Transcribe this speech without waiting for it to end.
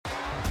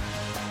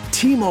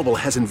T-Mobile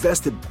has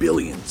invested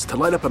billions to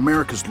light up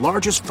America's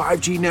largest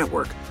 5G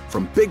network,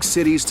 from big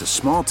cities to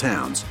small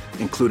towns,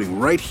 including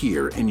right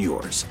here in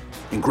yours.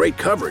 And great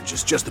coverage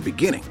is just the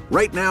beginning.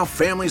 Right now,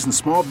 families and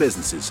small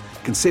businesses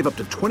can save up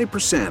to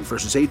 20%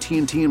 versus AT&T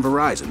and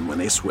Verizon when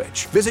they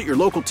switch. Visit your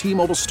local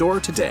T-Mobile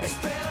store today.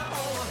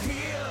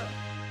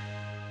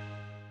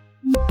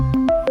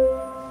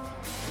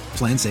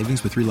 Plan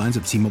savings with 3 lines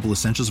of T-Mobile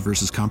Essentials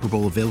versus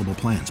comparable available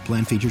plans.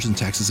 Plan features and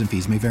taxes and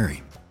fees may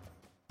vary.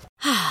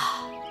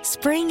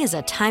 Spring is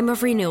a time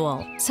of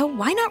renewal, so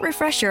why not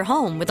refresh your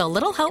home with a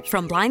little help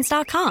from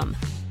Blinds.com?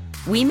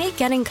 We make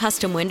getting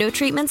custom window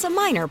treatments a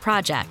minor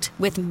project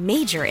with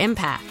major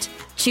impact.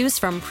 Choose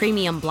from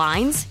premium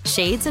blinds,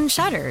 shades, and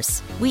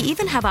shutters. We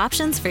even have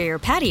options for your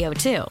patio,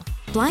 too.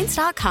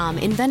 Blinds.com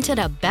invented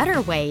a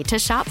better way to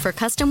shop for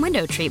custom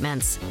window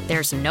treatments.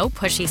 There's no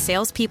pushy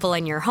salespeople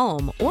in your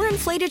home or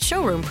inflated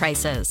showroom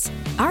prices.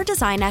 Our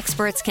design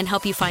experts can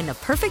help you find the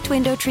perfect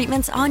window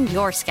treatments on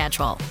your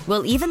schedule.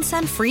 We'll even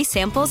send free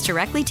samples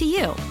directly to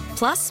you.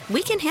 Plus,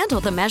 we can handle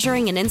the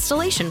measuring and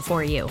installation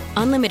for you.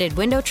 Unlimited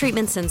window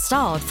treatments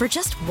installed for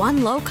just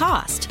one low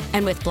cost.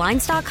 And with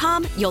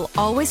Blinds.com, you'll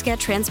always get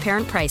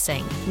transparent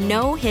pricing.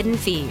 No hidden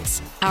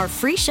fees. Our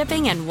free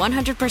shipping and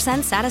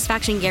 100%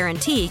 satisfaction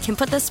guarantee can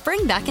put the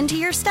spring back into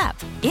your step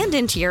and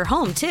into your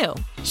home, too.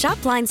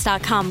 Shop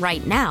Blinds.com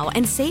right now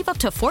and save up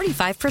to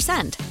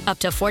 45%. Up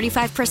to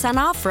 45%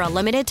 off for a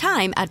limited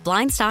time at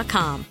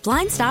Blinds.com.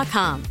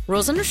 Blinds.com.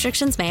 Rules and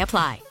restrictions may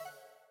apply.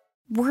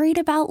 Worried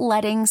about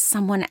letting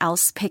someone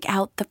else pick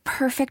out the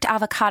perfect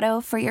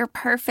avocado for your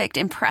perfect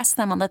impress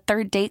them on the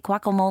third date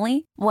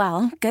guacamole?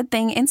 Well, good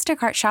thing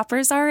Instacart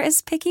shoppers are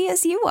as picky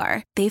as you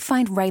are. They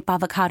find ripe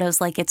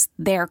avocados like it's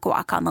their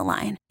guac on the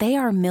line. They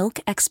are milk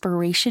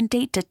expiration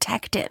date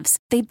detectives.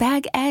 They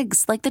bag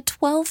eggs like the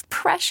 12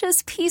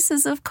 precious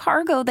pieces of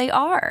cargo they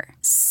are.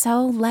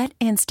 So let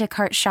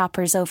Instacart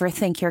shoppers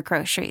overthink your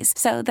groceries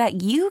so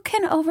that you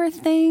can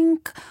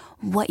overthink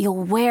what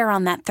you'll wear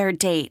on that third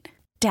date.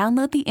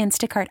 Download the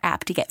Instacart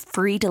app to get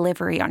free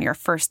delivery on your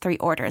first 3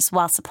 orders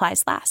while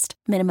supplies last.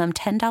 Minimum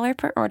 $10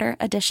 per order.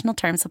 Additional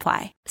terms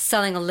apply.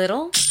 Selling a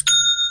little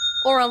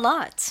or a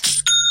lot?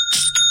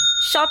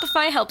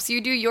 Shopify helps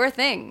you do your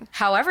thing,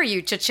 however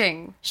you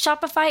cha-ching.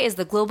 Shopify is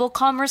the global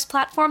commerce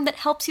platform that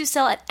helps you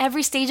sell at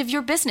every stage of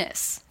your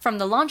business. From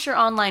the launch your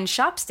online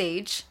shop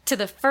stage, to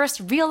the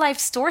first real-life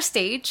store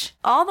stage,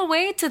 all the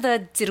way to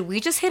the did we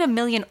just hit 1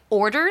 million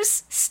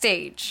orders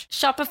stage.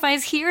 Shopify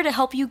is here to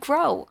help you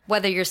grow.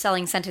 Whether you're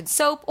selling scented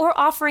soap or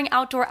offering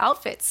outdoor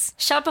outfits,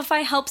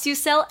 Shopify helps you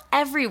sell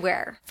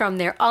everywhere. From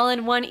their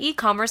all-in-one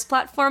e-commerce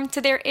platform to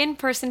their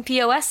in-person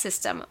POS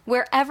system,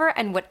 wherever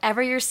and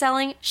whatever you're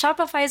selling,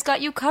 Shopify's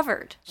got you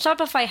covered.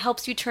 Shopify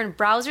helps you turn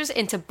browsers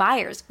into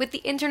buyers with the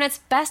internet's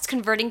best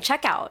converting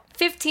checkout.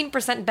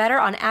 15% better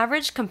on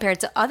average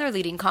compared to other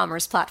leading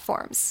commerce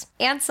platforms.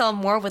 And sell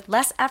more with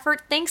less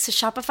effort thanks to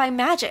Shopify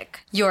Magic,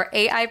 your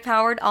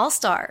AI-powered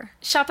all-star.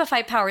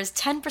 Shopify powers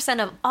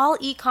 10% of all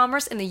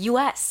e-commerce in the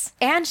US.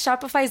 And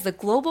Shopify is the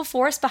global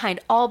force behind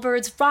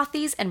Allbirds,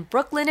 Rothy's, and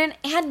Brooklinen,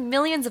 and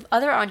millions of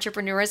other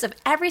entrepreneurs of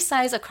every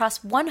size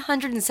across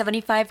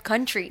 175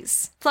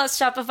 countries. Plus,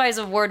 Shopify's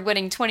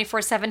award-winning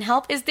 24/7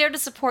 help is there to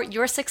support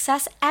your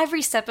success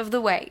every step of the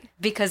way.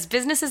 Because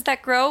businesses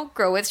that grow,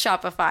 grow with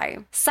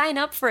Shopify. Sign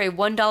up for a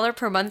 $1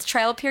 per month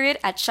trial period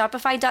at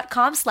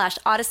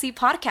shopify.com/Odyssey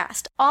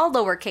Podcast, all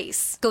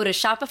lowercase. Go to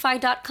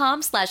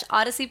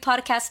shopify.com/Odyssey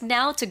Podcast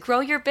now to grow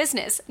your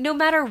business, no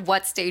matter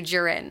what stage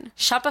you're in.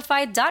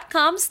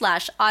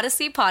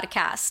 Shopify.com/Odyssey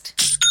Podcast.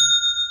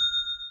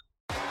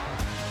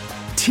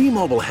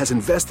 T-Mobile has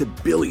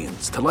invested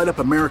billions to light up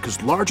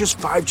America's largest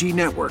 5G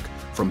network,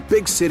 from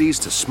big cities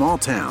to small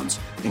towns,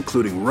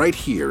 including right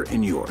here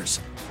in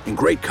yours. And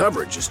great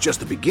coverage is just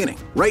the beginning.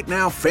 Right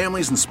now,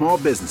 families and small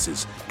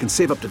businesses can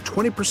save up to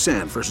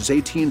 20% versus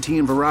AT&T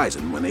and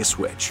Verizon when they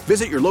switch.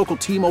 Visit your local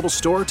T-Mobile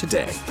store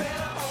today.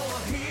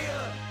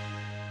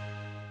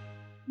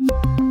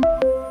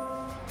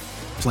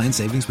 Plan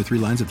savings with 3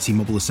 lines of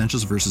T-Mobile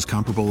Essentials versus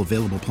comparable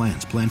available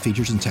plans. Plan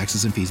features and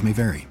taxes and fees may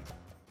vary.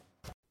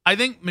 I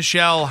think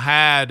Michelle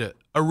had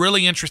a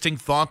really interesting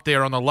thought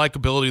there on the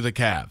likability of the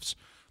Cavs.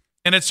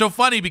 And it's so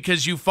funny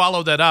because you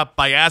followed that up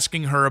by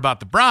asking her about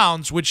the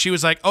Browns, which she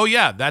was like, oh,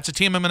 yeah, that's a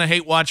team I'm going to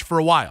hate watch for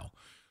a while.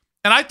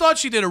 And I thought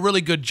she did a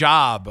really good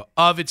job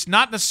of it's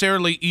not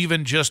necessarily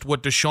even just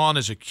what Deshaun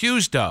is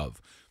accused of.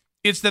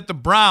 It's that the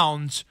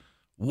Browns,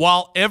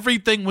 while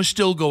everything was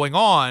still going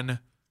on,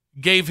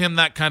 gave him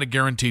that kind of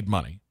guaranteed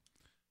money.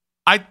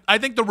 I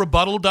think the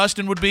rebuttal,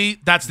 Dustin, would be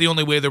that's the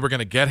only way they were going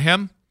to get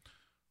him.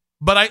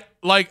 But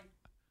I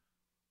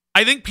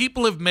think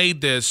people have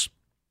made this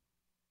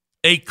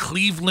a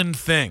Cleveland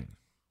thing.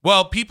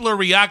 Well, people are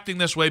reacting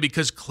this way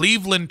because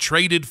Cleveland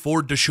traded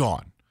for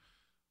Deshaun.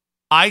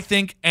 I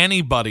think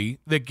anybody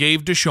that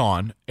gave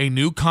Deshaun a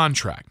new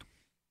contract,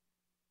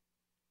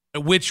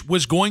 which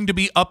was going to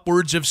be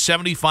upwards of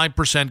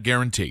 75%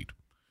 guaranteed,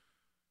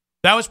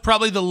 that was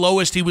probably the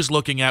lowest he was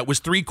looking at, was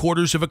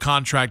 3/4 of a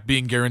contract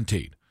being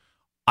guaranteed.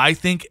 I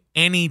think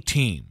any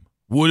team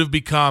would have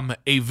become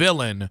a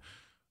villain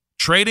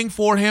trading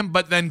for him,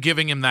 but then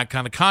giving him that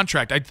kind of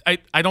contract.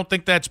 I don't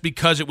think that's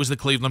because it was the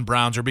Cleveland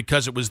Browns or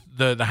because it was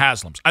the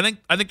Haslams. I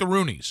think the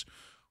Rooneys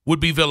would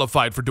be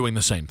vilified for doing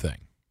the same thing.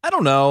 I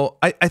don't know.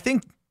 I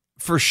think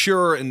for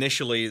sure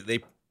initially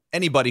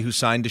anybody who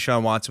signed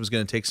Deshaun Watson was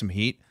going to take some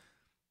heat,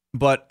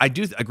 but I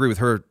do agree with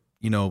her,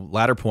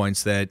 latter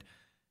points that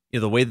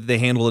the way that they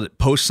handled it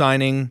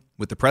post-signing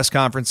with the press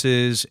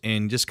conferences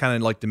and just kind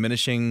of like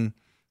diminishing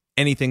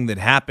anything that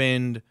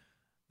happened,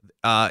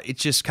 it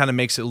just kind of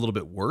makes it a little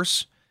bit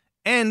worse.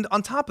 And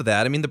on top of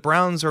that, I mean, the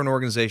Browns are an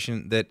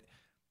organization that,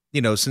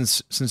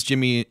 since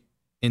Jimmy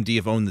and Dee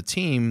have owned the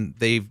team,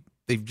 they've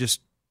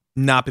just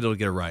not been able to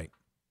get it right,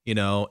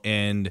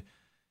 and,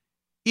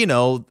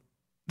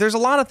 there's a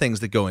lot of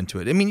things that go into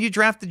it. I mean, you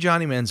drafted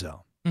Johnny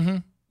Manziel,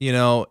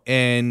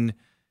 and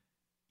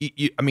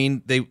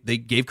they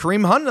gave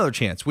Kareem Hunt another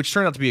chance, which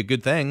turned out to be a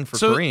good thing for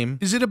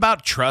Kareem. Is it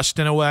about trust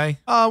in a way?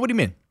 What do you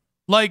mean?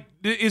 Like,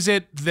 is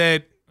it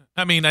that,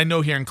 I mean, I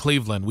know here in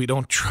Cleveland, we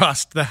don't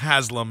trust the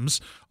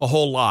Haslams a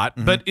whole lot,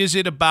 but is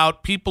it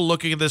about people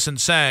looking at this and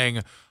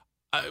saying,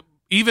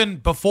 even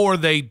before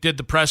they did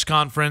the press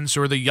conference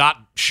or the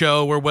yacht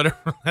show or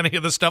whatever, any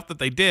of the stuff that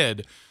they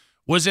did,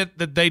 was it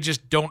that they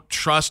just don't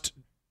trust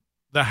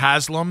the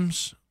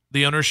Haslams,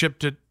 the ownership,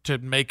 to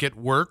make it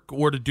work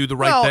or to do the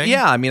right thing?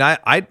 Yeah, I mean,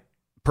 I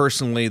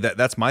personally,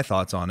 that's my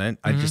thoughts on it.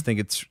 I just think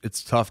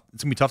it's tough.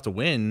 It's gonna be tough to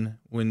win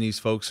when these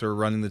folks are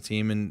running the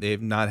team and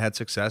they've not had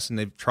success and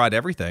they've tried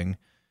everything,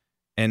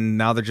 and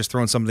now they're just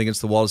throwing something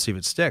against the wall to see if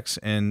it sticks,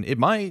 and it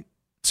might.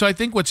 So I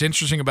think what's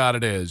interesting about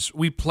it is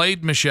we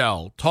played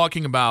Michelle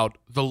talking about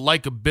the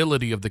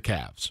likability of the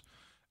Cavs,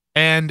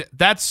 and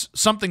that's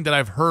something that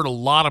I've heard a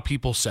lot of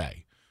people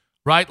say.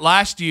 Right,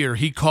 last year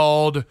he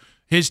called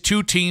his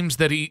two teams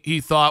that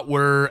he thought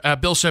were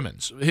Bill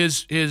Simmons,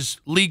 his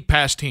League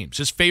Pass teams,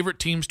 his favorite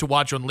teams to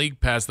watch on League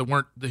Pass that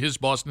weren't his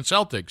Boston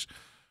Celtics,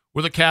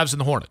 were the Cavs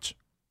and the Hornets.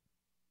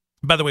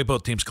 By the way,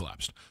 both teams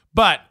collapsed.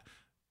 But,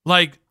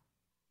 like,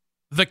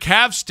 the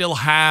Cavs still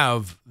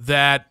have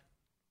that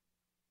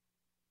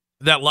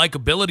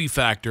likability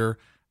factor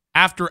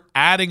after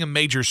adding a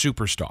major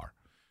superstar.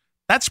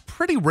 That's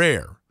pretty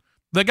rare.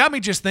 That got me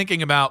just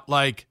thinking about,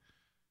 like,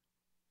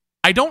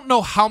 I don't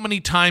know how many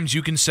times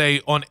you can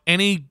say in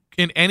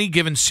any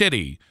given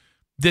city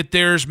that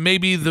there's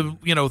maybe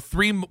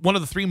one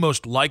of the three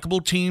most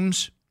likable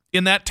teams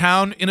in that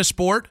town in a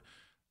sport,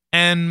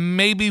 and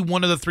maybe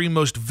one of the three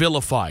most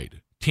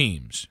vilified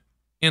teams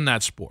in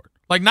that sport.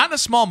 Like, not in a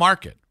small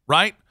market,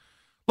 right?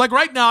 Like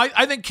right now,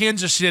 I think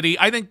Kansas City.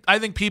 I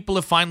think people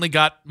have finally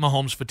got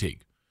Mahomes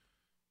fatigue,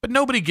 but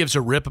nobody gives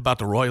a rip about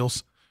the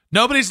Royals.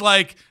 Nobody's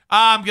like,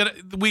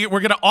 we're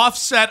gonna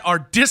offset our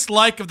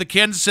dislike of the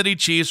Kansas City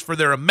Chiefs for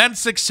their immense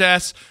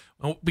success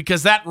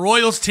because that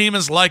Royals team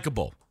is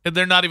likable. And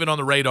they're not even on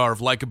the radar of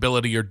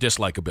likability or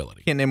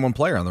dislikability. Can't name one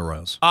player on the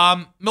Royals.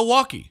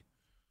 Milwaukee.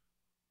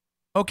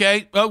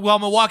 Okay, well,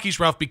 Milwaukee's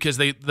rough because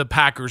the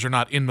Packers are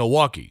not in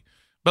Milwaukee.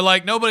 But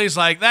like nobody's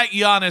like, that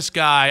Giannis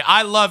guy,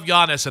 I love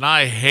Giannis and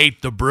I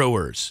hate the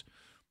Brewers.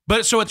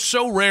 But so it's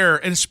so rare,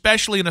 and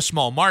especially in a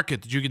small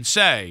market, that you can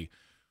say,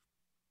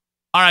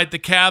 all right, the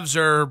Cavs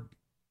are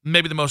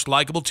maybe the most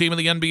likable team in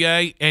the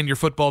NBA, and your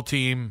football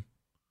team,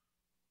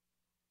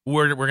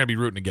 we're going to be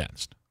rooting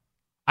against.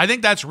 I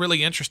think that's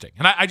really interesting,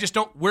 and I just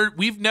don't.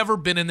 We've never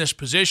been in this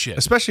position,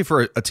 especially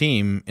for a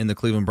team in the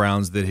Cleveland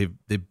Browns that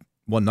they've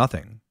won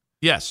nothing.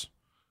 Yes,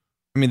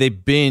 I mean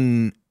they've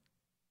been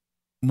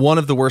one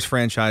of the worst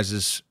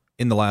franchises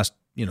in the last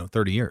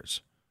 30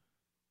 years,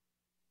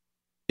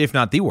 if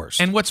not the worst.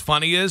 And what's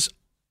funny is,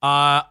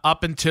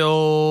 up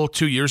until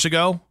 2 years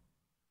ago,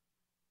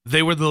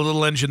 they were the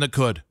little engine that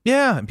could.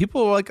 Yeah, and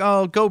people were like,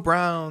 oh, go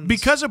Browns.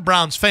 Because of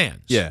Browns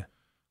fans. Yeah.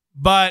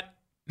 But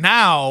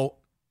now,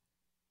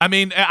 I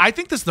mean, I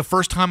think this is the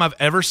first time I've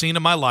ever seen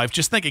in my life,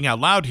 just thinking out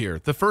loud here,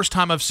 the first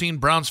time I've seen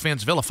Browns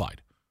fans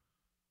vilified.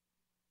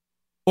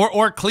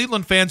 Or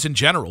Cleveland fans in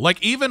general.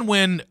 Like, even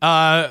when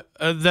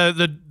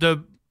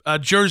the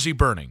jersey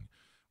burning,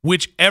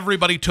 which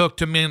everybody took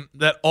to mean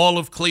that all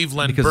of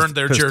Cleveland burned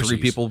their jerseys. 3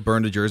 people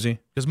burned a jersey?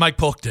 Because Mike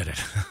Polk did it.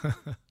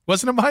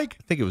 Wasn't it Mike?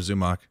 I think it was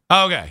Zumock.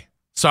 Okay.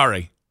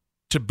 Sorry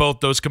to both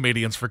those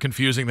comedians for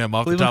confusing them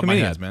off the top of my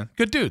head. Man.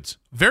 Good dudes.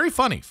 Very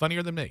funny.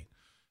 Funnier than me.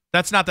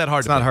 That's not that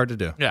hard it's to do. It's not hard to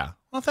do. Yeah.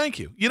 Well, thank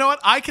you. You know what?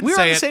 I can We're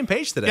say on the same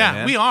page today, yeah,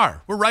 man. we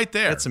are. We're right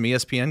there. Got some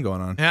ESPN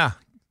going on. Yeah.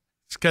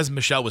 It's because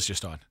Michelle was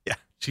just on. Yeah.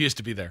 She used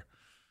to be there.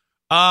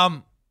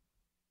 I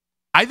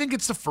think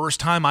it's the first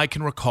time I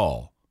can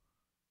recall,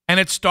 and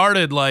it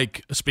started,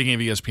 like, speaking of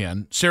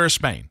ESPN, Sarah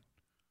Spain.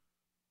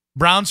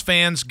 Browns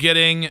fans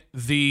getting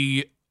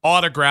the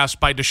autographs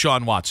by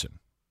Deshaun Watson.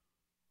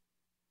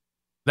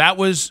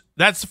 That's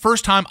the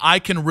first time I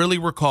can really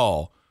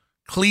recall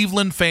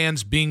Cleveland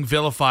fans being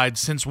vilified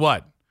since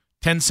what?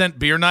 10-cent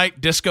beer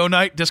night, disco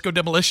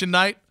demolition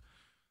night?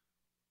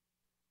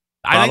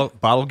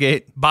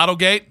 Bottlegate.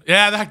 Bottlegate?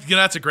 Yeah,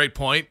 that's a great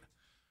point.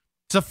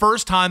 It's the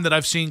first time that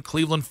I've seen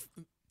Cleveland,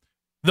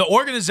 the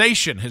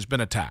organization has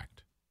been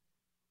attacked.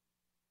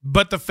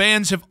 but the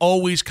fans have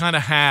always kind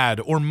of had,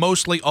 or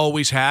mostly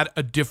always had,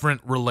 a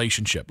different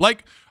relationship.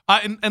 Like,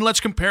 and let's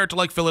compare it to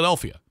like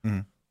Philadelphia.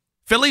 Mm-hmm.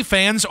 Philly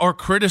fans are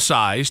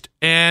criticized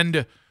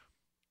and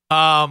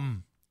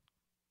villainized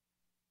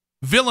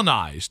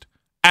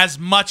as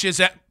much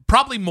as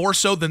probably more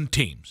so than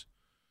teams.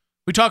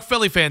 We talk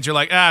Philly fans, you're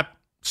like,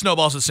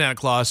 snowballs at Santa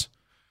Claus.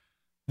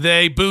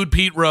 They booed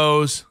Pete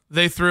Rose.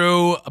 They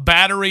threw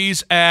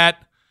batteries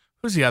at,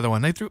 who's the other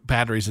one? They threw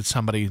batteries at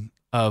somebody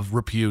of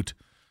repute.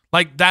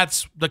 Like,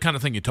 that's the kind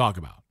of thing you talk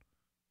about.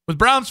 With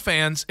Browns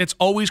fans, it's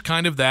always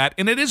kind of that,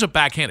 and it is a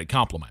backhanded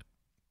compliment.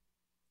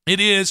 It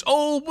is,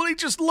 they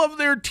just love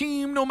their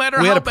team no matter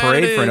how bad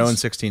it is. We had a parade for an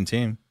 0-16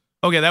 team.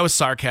 Okay, that was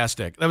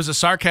sarcastic. That was a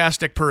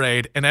sarcastic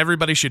parade, and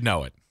everybody should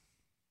know it.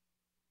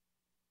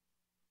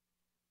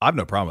 I have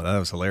no problem with that. That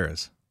was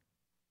hilarious.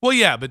 Well,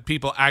 yeah, but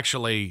people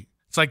actually,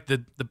 it's like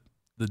the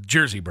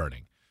jersey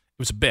burning. It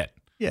was a bit.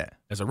 Yeah.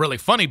 It's a really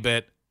funny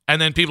bit,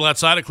 and then people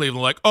outside of Cleveland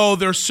are like, oh,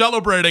 they're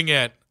celebrating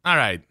it. All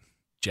right,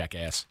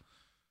 jackass.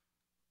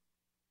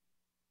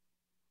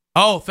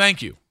 Oh,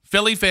 thank you.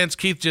 Philly fans,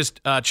 Keith just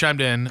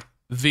chimed in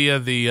via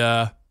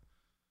the...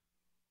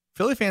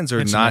 Philly fans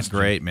are not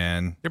great,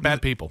 man. They're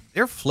bad people.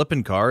 They're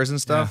flipping cars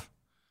and stuff.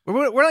 Yeah.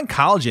 We're not in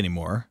college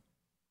anymore.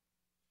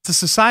 It's a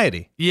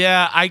society.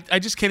 Yeah, I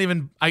just can't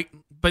even...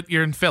 But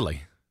you're in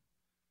Philly.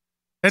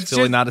 It's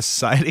Philly not a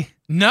society?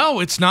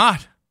 No, it's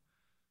not.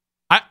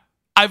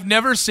 I've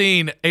never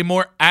seen a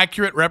more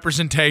accurate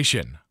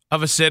representation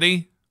of a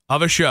city,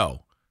 of a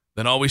show,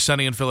 than Always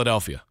Sunny in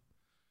Philadelphia.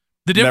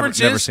 The difference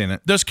never is seen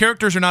it. Those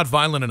characters are not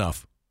violent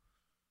enough.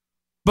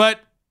 But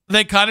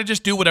they kind of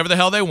just do whatever the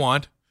hell they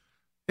want.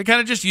 They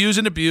kind of just use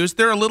and abuse.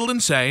 They're a little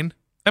insane.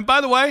 And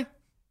by the way,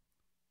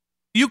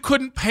 you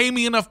couldn't pay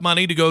me enough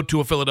money to go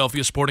to a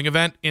Philadelphia sporting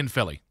event in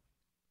Philly.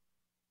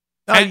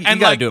 No, you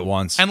got to do it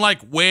once. And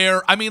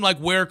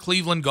wear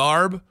Cleveland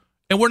garb,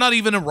 and we're not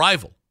even a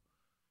rival.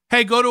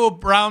 Hey, go to a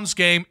Browns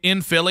game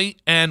in Philly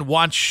and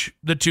watch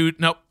the two.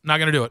 Nope, not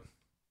going to do it.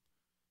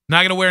 Not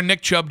going to wear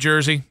Nick Chubb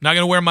jersey. Not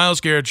going to wear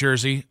Myles Garrett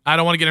jersey. I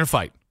don't want to get in a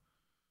fight.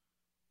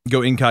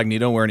 Go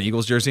incognito, wear an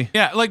Eagles jersey?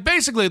 Yeah, like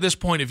basically at this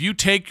point, if you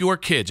take your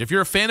kids, if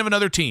you're a fan of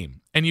another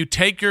team, and you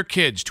take your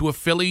kids to a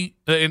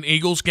an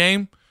Eagles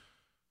game,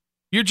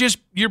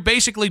 you're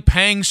basically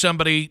paying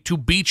somebody to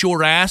beat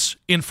your ass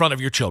in front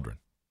of your children.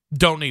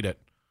 Don't need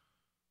it.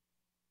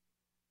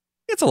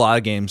 It's a lot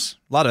of games.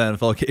 A lot of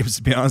NFL games,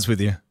 to be honest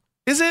with you.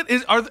 Is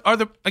it? Are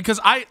the because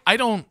I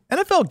don't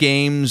NFL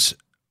games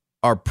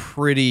are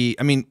pretty,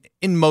 I mean,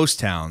 in most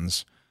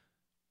towns,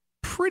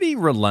 pretty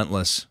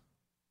relentless.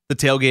 The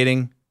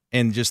tailgating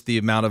and just the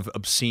amount of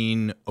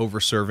obscene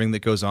over-serving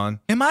that goes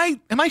on. Am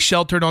I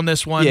sheltered on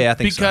this one? Yeah, I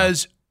think so.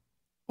 Because,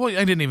 well,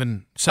 I didn't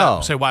even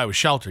say why I was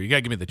sheltered. You got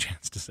to give me the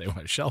chance to say why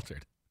I was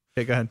sheltered.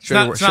 Okay, go ahead.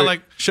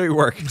 Show your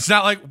work. It's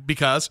not like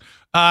because.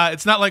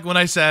 It's not like when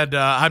I said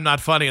I'm not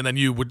funny and then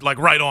you would like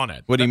write on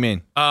it. What do you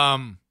mean? What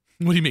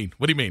do you mean?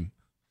 What do you mean?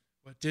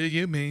 What do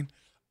you mean?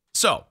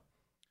 So,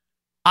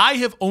 I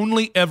have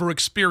only ever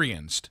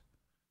experienced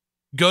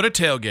go to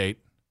tailgate,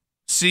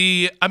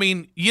 see,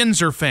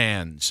 Yinzer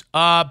fans,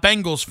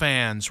 Bengals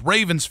fans,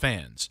 Ravens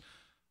fans.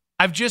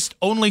 I've just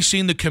only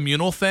seen the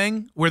communal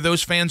thing where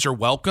those fans are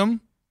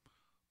welcome.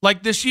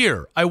 Like this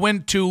year, I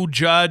went to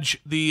judge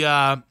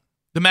the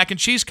mac and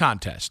cheese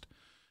contest,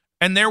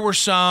 and there were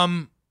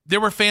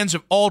fans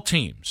of all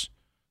teams.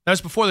 That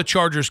was before the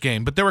Chargers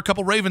game, but there were a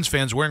couple Ravens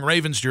fans wearing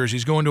Ravens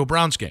jerseys going to a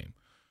Browns game.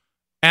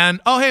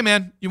 And, oh, hey,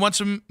 man, you want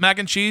some mac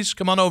and cheese?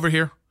 Come on over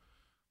here.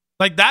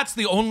 Like, that's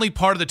the only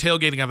part of the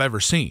tailgating I've ever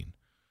seen.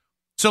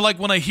 So, like,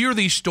 when I hear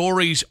these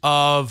stories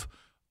of,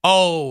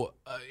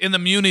 in the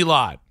Muni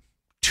lot,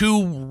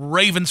 2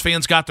 Ravens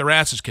fans got their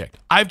asses kicked,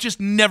 I've just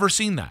never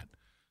seen that.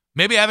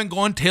 Maybe I haven't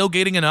gone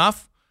tailgating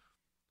enough.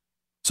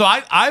 So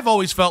I've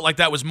always felt like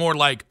that was more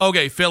like,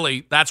 okay,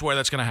 Philly, that's where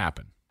that's going to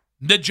happen.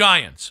 The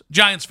Giants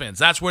fans,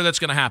 that's where that's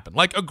going to happen.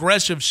 Like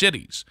aggressive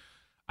cities.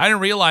 I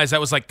didn't realize that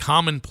was like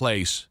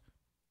commonplace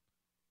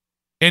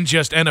in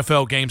just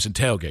NFL games and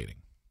tailgating.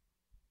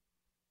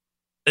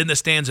 In the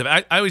stands of,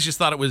 I always just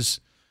thought it was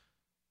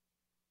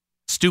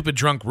stupid,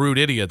 drunk, rude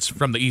idiots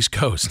from the East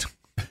Coast.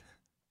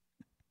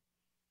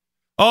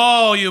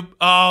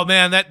 Oh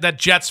man, that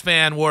Jets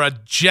fan wore a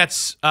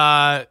Jets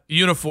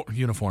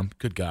uniform,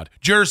 good God,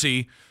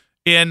 jersey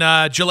in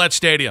Gillette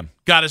Stadium.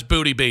 Got his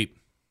booty beat.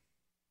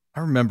 I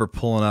remember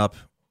pulling up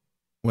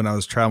when I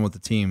was traveling with the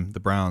team,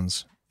 the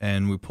Browns,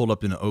 and we pulled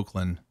up into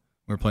Oakland.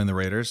 We were playing the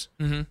Raiders,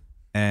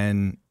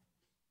 and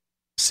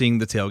seeing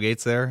the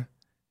tailgates there.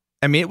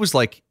 I mean, it was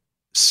like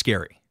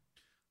scary.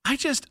 I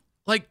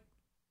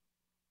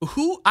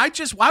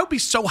would be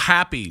so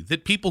happy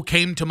that people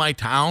came to my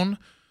town.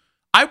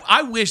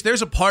 I wish,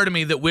 there's a part of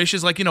me that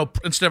wishes, like,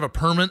 instead of a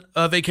permanent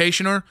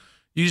vacationer,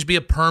 you just be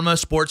a perma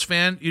sports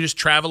fan. You just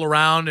travel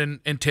around and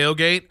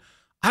tailgate.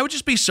 I would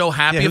just be so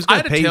happy if I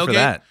had a pay tailgate. For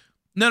that?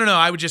 No.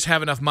 I would just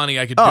have enough money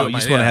I could do it. You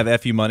just want to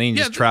have FU money and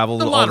just travel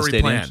the all the lottery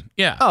stadiums? plan.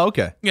 Yeah. Oh,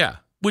 okay. Yeah,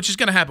 which is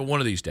going to happen one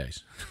of these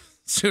days,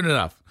 soon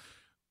enough.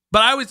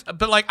 But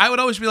I would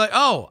always be like,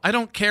 oh, I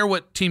don't care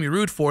what team you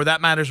root for.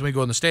 That matters when we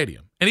go in the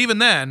stadium. And even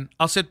then,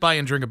 I'll sit by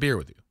and drink a beer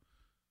with you.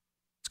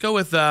 Let's go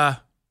with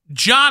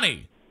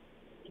Johnny.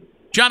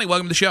 Johnny,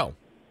 welcome to the show.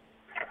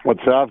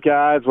 What's up,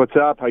 guys? What's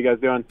up? How you guys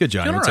doing? Good,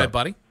 Johnny. Doing all What's right, up?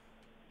 buddy.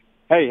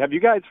 Hey, have you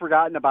guys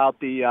forgotten about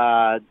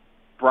the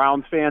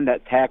Browns fan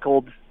that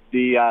tackled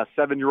the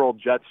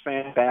 7-year-old Jets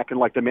fan back in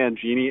like the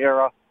Mangini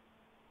era?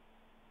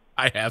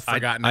 I have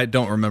forgotten. I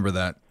don't remember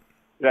that.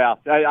 Yeah,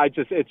 it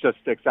just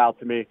sticks out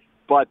to me.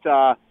 But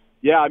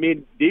yeah, I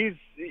mean,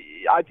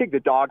 I think the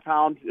dog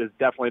pound is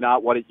definitely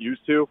not what it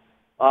used to.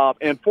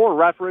 And for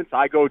reference,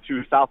 I go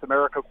to South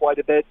America quite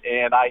a bit,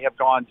 and I have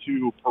gone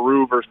to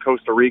Peru versus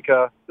Costa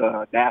Rica,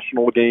 the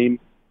national game.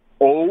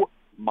 Oh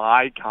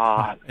my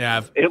God!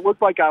 Yeah, it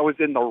looked like I was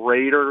in the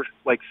Raiders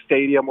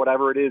stadium,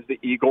 whatever it is, the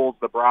Eagles,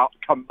 the Browns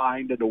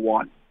combined into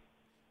one.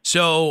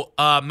 So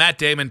Matt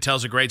Damon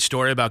tells a great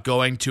story about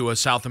going to a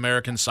South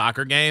American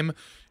soccer game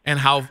and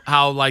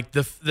how like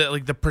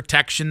the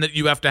protection that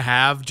you have to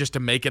have just to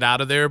make it out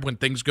of there when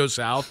things go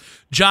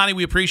south. Johnny,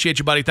 we appreciate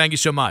you, buddy. Thank you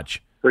so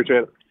much.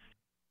 Appreciate it.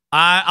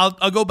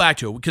 I'll go back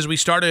to it because we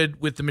started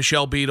with the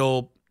Michelle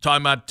Beadle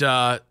talking about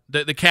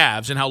the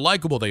Cavs and how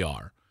likable they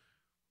are.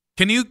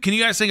 Can you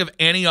guys think of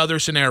any other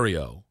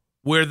scenario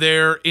where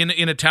they're in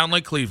a town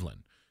like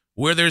Cleveland,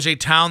 where there's a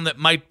town that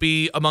might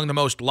be among the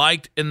most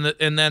liked, and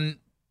then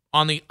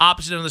on the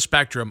opposite end of the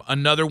spectrum,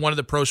 another one of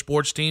the pro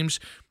sports teams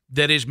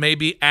that is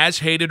maybe as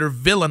hated or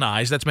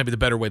villainized, that's maybe the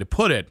better way to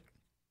put it,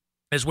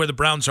 as where the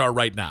Browns are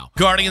right now.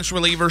 Guardians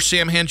reliever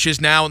Sam Hinch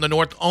is now in the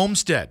North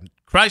Olmsted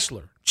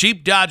Chrysler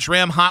Jeep Dodge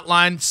Ram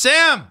hotline.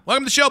 Sam,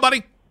 welcome to the show,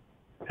 buddy.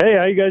 Hey,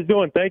 how you guys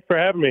doing? Thanks for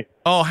having me.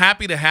 Oh,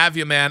 happy to have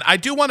you, man. I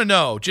do want to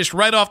know, just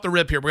right off the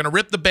rip here, we're going to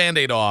rip the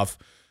Band-Aid off.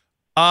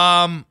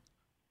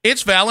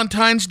 It's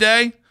Valentine's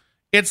Day.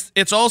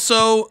 It's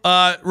also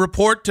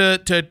report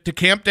to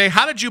Camp Day.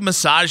 How did you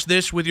massage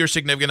this with your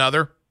significant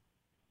other?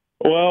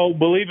 Well,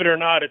 believe it or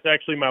not, it's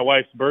actually my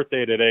wife's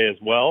birthday today as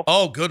well.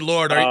 Oh, good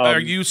Lord. Are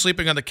you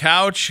sleeping on the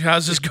couch?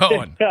 How's this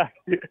going?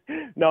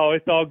 No,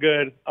 it's all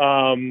good.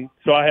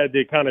 So I had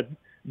to kind of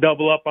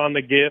double up on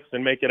the gifts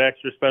and make it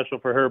extra special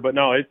for her. But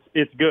no,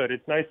 it's good.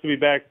 It's nice to be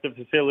back at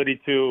the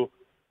facility to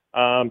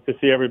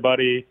see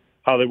everybody,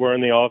 how they were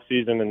in the off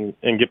season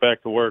and get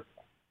back to work.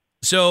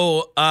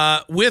 So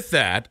with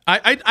that,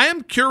 I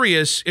am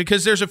curious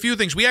because there's a few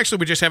things. We actually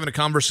were just having a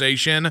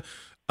conversation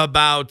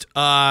about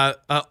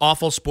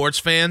awful sports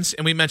fans,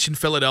 and we mentioned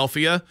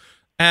Philadelphia.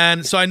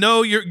 And so I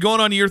know you're going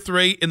on year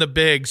 3 in the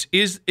Bigs.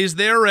 Is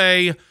there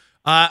a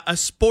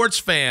sports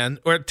fan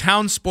or a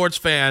town sports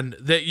fan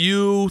that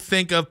you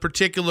think of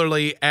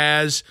particularly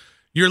as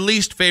your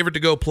least favorite to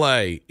go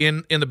play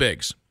in the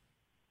Bigs?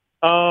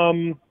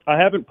 I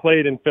haven't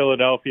played in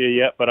Philadelphia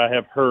yet, but I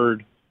have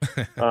heard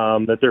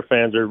that their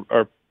fans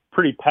are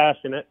pretty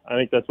passionate. I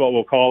think that's what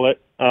we'll call it.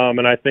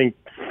 And I think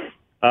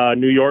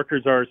New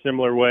Yorkers are a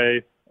similar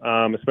way,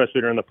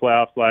 especially during the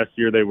playoffs last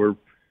year. They were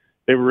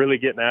really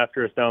getting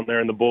after us down there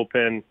in the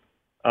bullpen.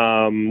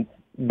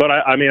 But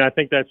I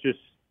think that's just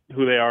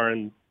who they are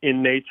in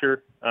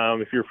nature.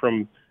 If you're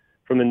from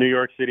the New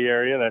York City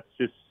area,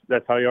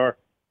 that's how you are.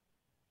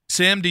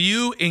 Sam, do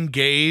you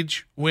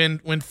engage when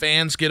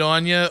fans get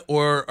on you,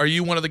 or are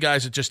you one of the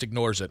guys that just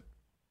ignores it?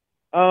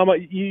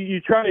 You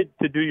try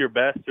to do your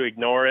best to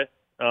ignore it.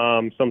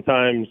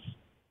 Sometimes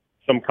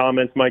some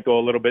comments might go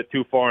a little bit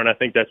too far, and I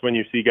think that's when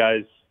you see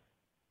guys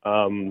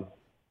kind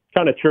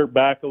of chirp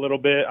back a little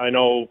bit. I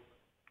know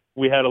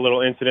we had a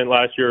little incident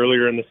last year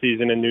earlier in the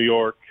season in New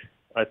York.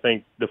 I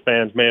think the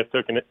fans may have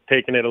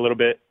taken it a little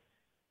bit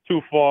too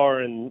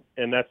far, and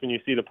that's when you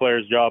see the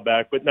players jaw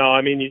back. But no,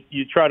 I mean,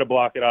 you try to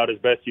block it out as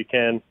best you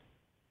can,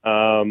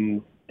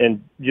 and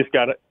you just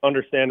got to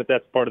understand that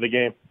that's part of the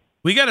game.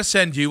 We got to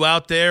send you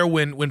out there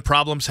when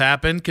problems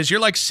happen because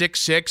you're like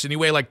 6'6" and you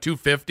weigh like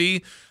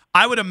 250.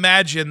 I would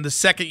imagine the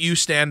second you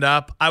stand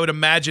up, I would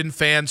imagine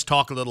fans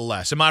talk a little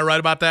less. Am I right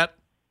about that?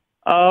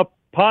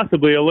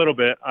 Possibly a little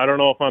bit. I don't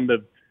know if I'm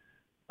the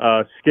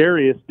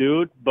scariest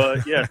dude,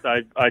 but yes,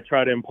 I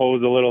try to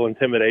impose a little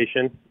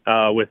intimidation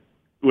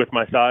with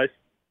my size.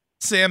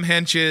 Sam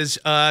Hinch is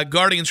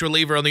Guardians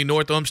reliever on the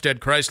North Olmsted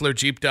Chrysler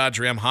Jeep Dodge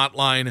Ram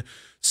hotline.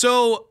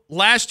 So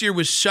last year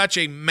was such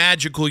a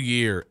magical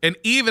year. And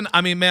even,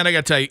 I mean, man, I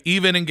got to tell you,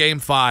 even in Game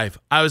 5,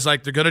 I was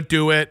like, they're going to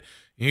do it.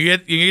 You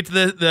get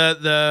to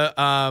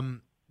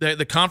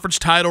the conference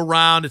title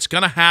round. It's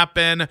going to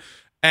happen.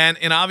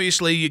 And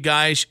obviously you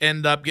guys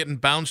end up getting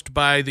bounced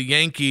by the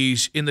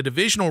Yankees in the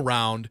divisional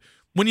round.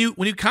 When you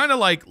kind of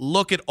like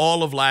look at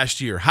all of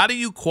last year, how do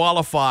you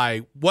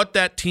qualify what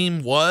that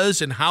team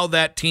was and how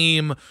that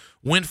team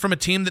went from a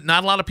team that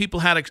not a lot of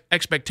people had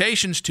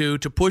expectations to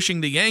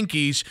pushing the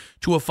Yankees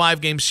to a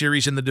 5-game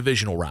series in the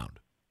divisional round?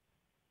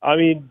 I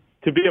mean,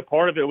 to be a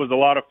part of it was a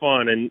lot of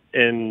fun,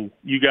 and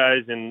you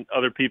guys and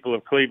other people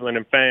of Cleveland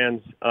and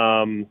fans,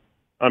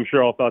 I'm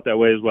sure all thought that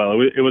way as well.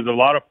 It was a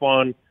lot of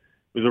fun.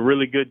 It was a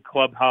really good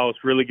clubhouse,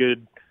 really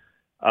good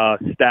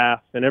staff,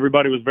 and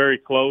everybody was very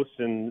close,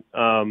 and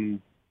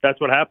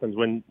that's what happens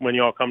when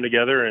you all come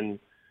together and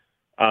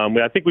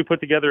I think we put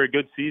together a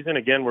good season.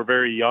 Again, we're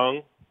very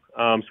young,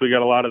 so we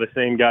got a lot of the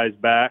same guys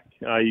back.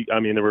 I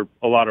mean, there were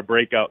a lot of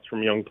breakouts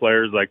from young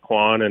players like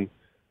Quan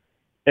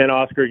and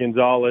Oscar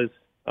Gonzalez,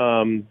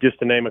 just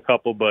to name a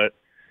couple. But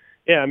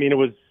yeah, I mean, it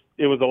was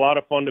a lot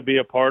of fun to be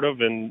a part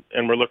of, and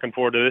we're looking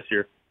forward to this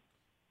year.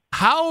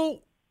 How,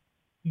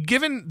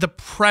 given the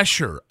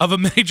pressure of a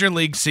major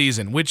league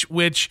season,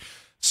 which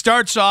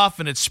starts off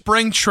and it's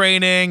spring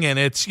training and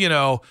it's,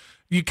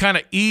 you kind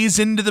of ease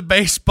into the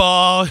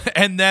baseball,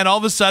 and then all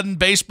of a sudden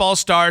baseball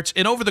starts,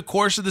 and over the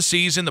course of the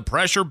season, the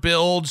pressure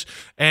builds,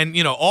 and,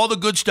 all the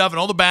good stuff and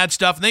all the bad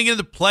stuff, and then you get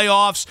into the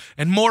playoffs,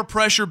 and more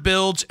pressure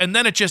builds, and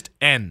then it just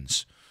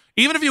ends.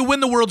 Even if you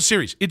win the World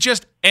Series, it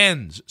just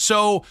ends.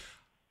 So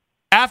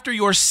after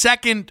your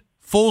second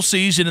full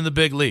season in the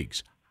big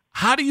leagues,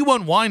 how do you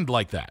unwind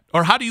like that?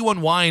 Or how do you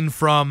unwind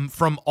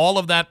from all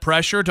of that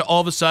pressure to all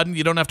of a sudden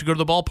you don't have to go to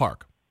the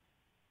ballpark?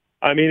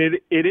 I mean,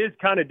 it is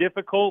kind of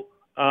difficult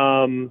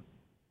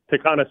to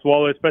kind of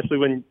swallow,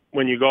 especially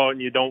when you go out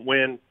and you don't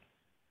win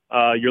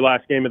your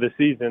last game of the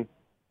season.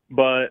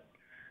 But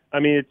I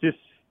mean,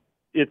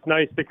 it's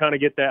nice to kind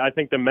of get that. I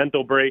think the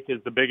mental break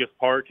is the biggest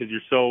part, because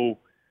you're so,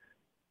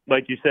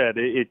 like you said,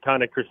 it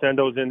kind of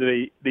crescendos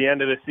into the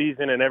end of the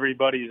season, and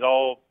everybody's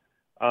all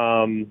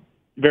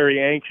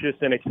very anxious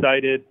and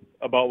excited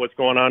about what's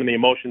going on, and the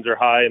emotions are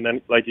high. And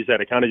then, like you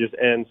said, it kind of just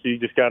ends. So you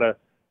just gotta,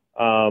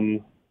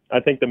 I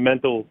think the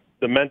mental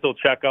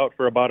checkout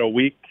for about a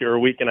week or a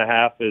week and a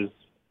half is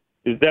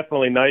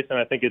definitely nice, and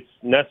I think it's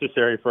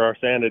necessary for our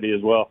sanity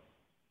as well.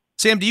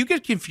 Sam, do you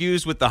get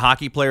confused with the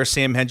hockey player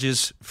Sam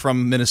Hedges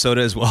from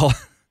Minnesota as well?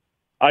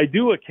 I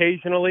do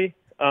occasionally.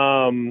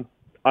 I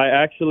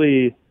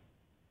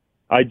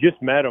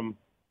just met him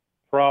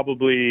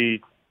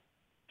probably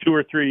 2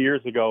 or 3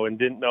 years ago and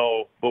didn't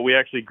know, but we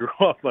actually grew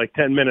up like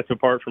 10 minutes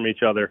apart from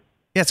each other.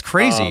 Yeah, it's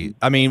crazy.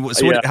 I mean,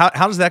 so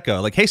how does that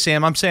go? Like, hey,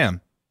 Sam, I'm Sam.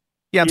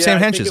 Yeah, I'm Sam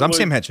Hedges. I'm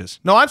Sam Hedges.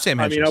 No, I'm Sam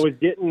Hedges. I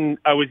mean,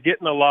 I was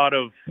getting a lot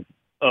of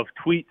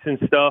tweets and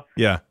stuff.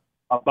 Yeah.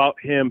 About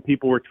him.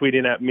 People were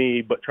tweeting at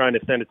me, but trying to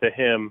send it to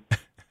him.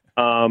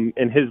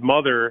 And his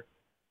mother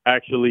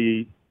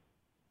actually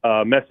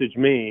messaged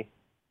me,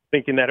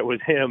 thinking that it was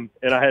him,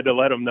 and I had to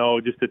let him know,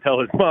 just to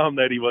tell his mom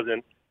that he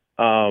wasn't,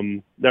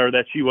 or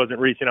that she wasn't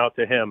reaching out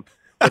to him.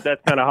 But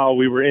that's kind of how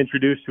we were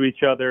introduced to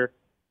each other.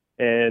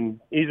 And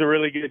he's a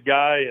really good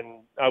guy, and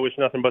I wish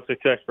nothing but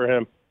success for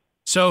him.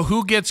 So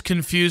who gets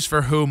confused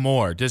for who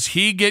more? Does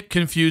he get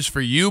confused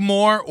for you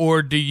more,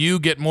 or do you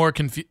get more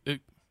confused?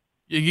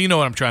 You know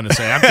what I'm trying to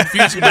say. I'm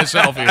confusing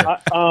myself here.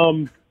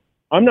 I'm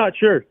not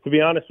sure, to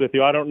be honest with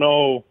you. I don't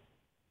know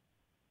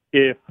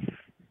if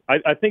 –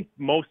 I think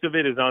most of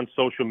it is on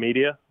social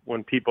media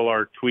when people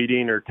are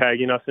tweeting or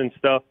tagging us and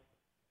stuff.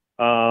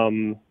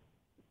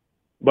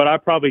 But I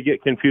probably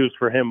get confused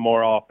for him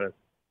more often.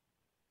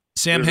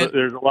 Sam,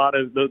 there's a lot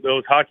of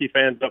those hockey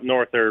fans up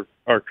north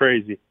are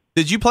crazy.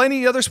 Did you play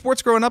any other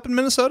sports growing up in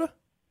Minnesota?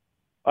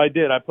 I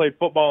did. I played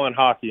football and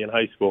hockey in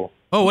high school.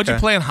 Oh, what'd you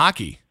play in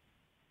hockey?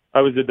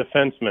 I was a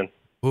defenseman.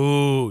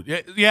 Ooh,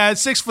 yeah,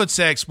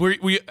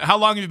 6'6". How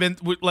long have you been?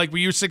 Like, were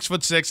you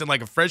 6'6" in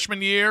like a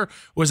freshman year? Or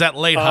was that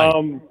late height?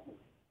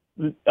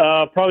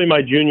 Probably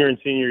my junior and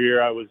senior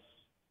year. I was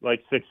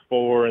like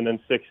 6'4" and then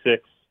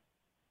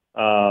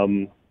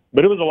 6'6".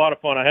 But it was a lot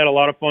of fun. I had a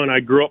lot of fun. I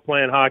grew up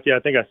playing hockey.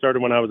 I think I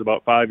started when I was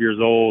about 5 years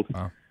old.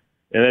 Wow.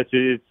 And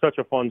it's such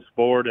a fun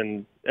sport,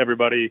 and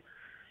everybody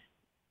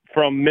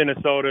from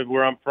Minnesota,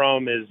 where I'm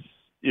from, is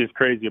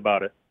crazy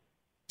about it.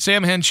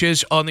 Sam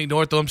Hedges on the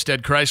North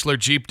Olmsted Chrysler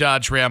Jeep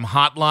Dodge Ram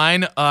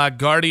hotline.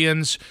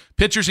 Guardians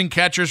pitchers and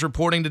catchers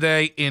reporting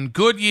today in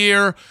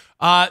Goodyear.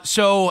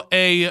 So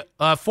a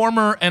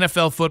former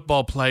NFL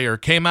football player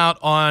came out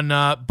on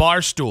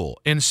Barstool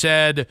and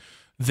said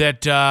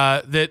that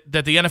the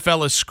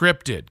NFL is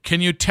scripted.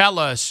 Can you tell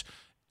us,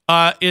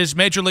 is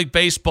Major League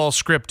Baseball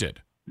scripted?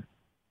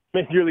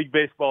 Major League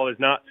Baseball is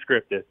not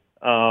scripted.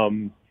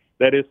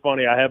 That is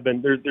funny.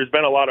 There's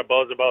been a lot of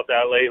buzz about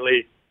that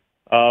lately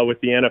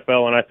with the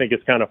NFL, and I think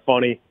it's kind of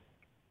funny.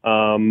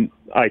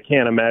 I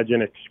can't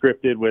imagine it's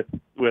scripted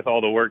with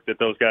all the work that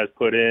those guys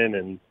put in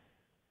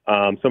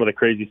and some of the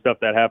crazy stuff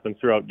that happens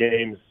throughout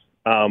games.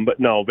 But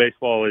no,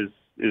 baseball is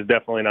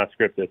definitely not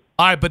scripted.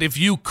 All right, but if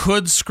you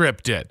could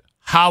script it,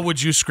 how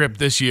would you script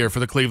this year for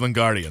the Cleveland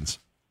Guardians?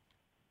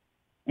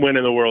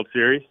 Winning the World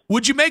Series.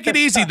 Would you make it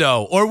easy,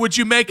 though? Or would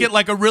you make it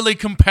like a really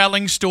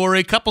compelling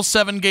story, couple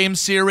 7-game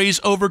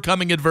series,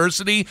 overcoming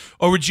adversity?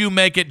 Or would you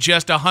make it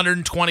just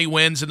 120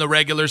 wins in the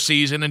regular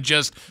season and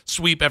just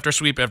sweep after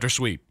sweep after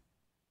sweep?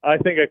 I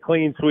think a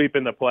clean sweep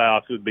in the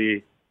playoffs would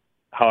be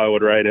how I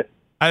would write it.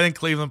 I think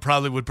Cleveland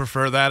probably would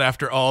prefer that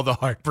after all the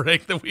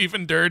heartbreak that we've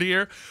endured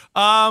here.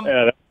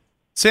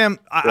 Sam,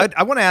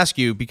 I want to ask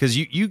you, because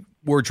you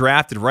were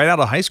drafted right out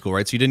of high school,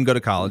 right? So you didn't go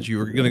to college. You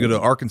were going to go to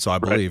Arkansas, I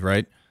believe,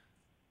 right?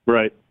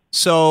 Right.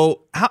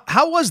 So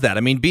how was that?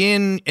 I mean,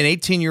 being an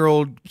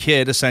 18-year-old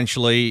kid,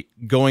 essentially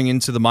going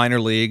into the minor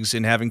leagues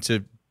and having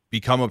to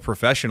become a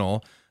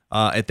professional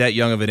at that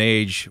young of an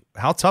age,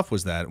 how tough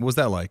was that? What was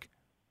that like?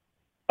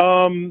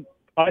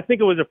 I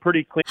think it was a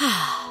pretty clean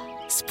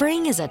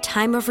Spring is a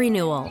time of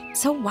renewal,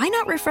 so why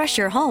not refresh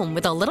your home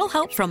with a little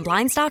help from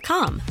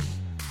Blinds.com?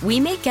 We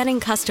make getting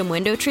custom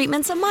window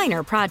treatments a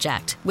minor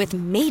project with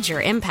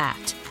major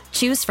impact.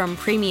 Choose from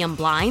premium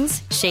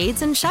blinds,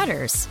 shades, and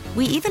shutters.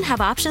 We even have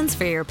options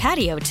for your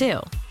patio, too.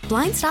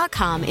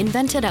 Blinds.com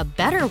invented a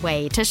better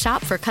way to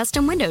shop for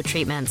custom window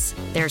treatments.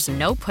 There's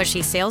no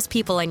pushy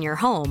salespeople in your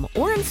home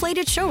or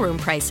inflated showroom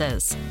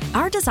prices.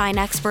 Our design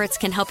experts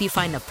can help you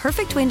find the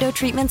perfect window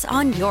treatments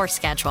on your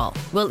schedule.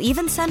 We'll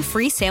even send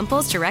free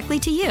samples directly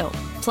to you.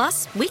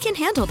 Plus, we can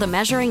handle the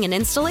measuring and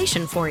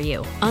installation for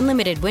you.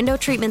 Unlimited window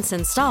treatments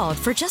installed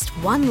for just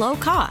one low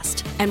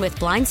cost. And with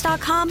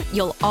Blinds.com,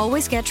 you'll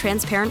always get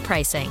transparent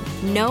pricing.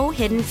 No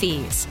hidden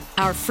fees.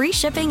 Our free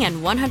shipping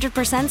and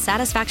 100%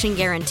 satisfaction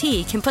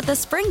guarantee can put the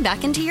spring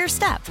back into your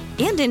step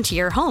and into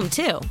your home,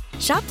 too.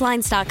 Shop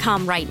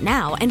Blinds.com right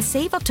now and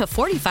save up to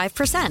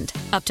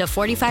 45%. Up to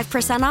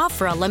 45% off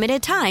for a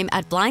limited time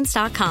at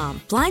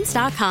Blinds.com.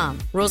 Blinds.com.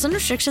 Rules and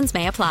restrictions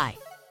may apply.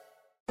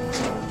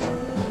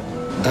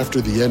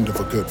 After the end of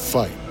a good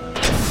fight,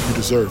 you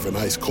deserve an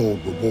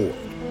ice-cold reward.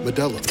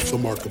 Modelo is the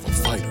mark of a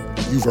fighter.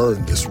 You've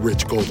earned this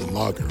rich golden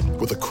lager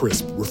with a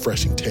crisp,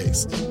 refreshing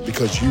taste.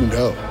 Because you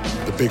know,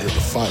 the bigger the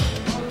fight,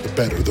 the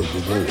better the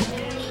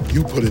reward.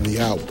 You put in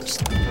the hours,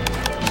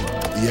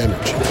 the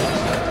energy,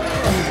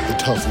 the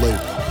tough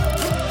labor.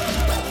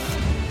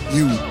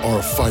 You are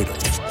a fighter,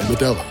 and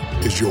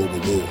Modelo is your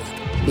reward.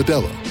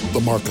 Modelo,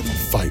 the mark of a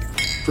fighter.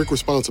 Drink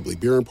responsibly.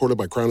 Beer imported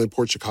by Crown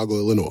Imports, Chicago,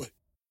 Illinois.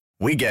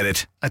 We get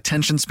it.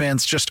 Attention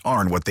spans just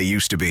aren't what they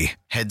used to be.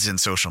 Heads in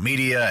social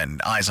media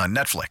and eyes on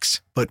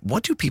Netflix. But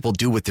what do people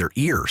do with their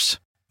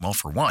ears? Well,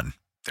 for one,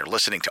 they're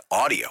listening to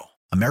audio.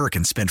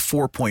 Americans spend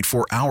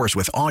 4.4 hours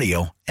with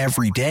audio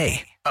every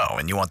day. Oh,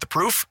 and you want the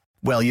proof?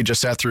 Well, you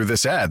just sat through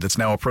this ad that's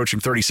now approaching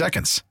 30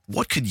 seconds.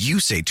 What could you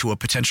say to a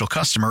potential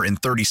customer in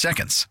 30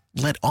 seconds?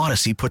 Let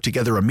Odyssey put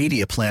together a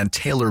media plan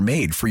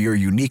tailor-made for your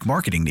unique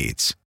marketing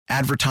needs.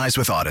 Advertise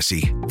with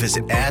Odyssey.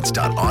 Visit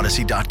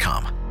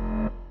ads.odyssey.com.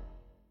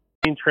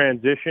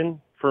 Transition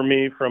for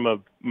me from a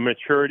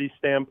maturity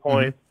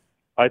standpoint.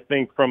 I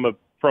think from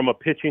a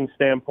pitching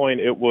standpoint,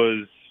 it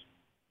was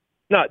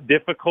not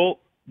difficult,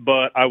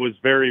 but I was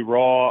very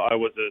raw. I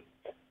was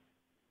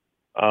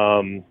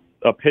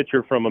a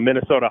pitcher from a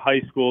Minnesota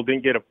high school.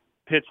 Didn't get a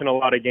pitch in a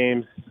lot of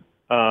games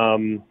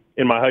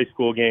in my high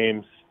school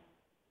games.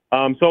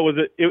 So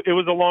it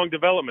was a long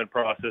development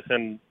process,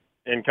 and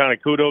kind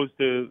of kudos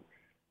to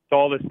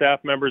all the staff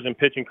members and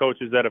pitching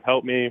coaches that have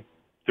helped me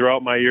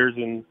throughout my years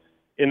in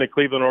the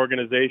Cleveland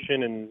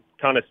organization and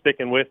kind of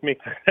sticking with me.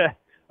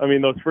 I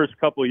mean, those first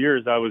couple of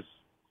years, I was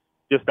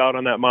just out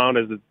on that mound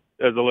as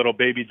a little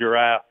baby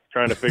giraffe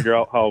trying to figure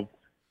out how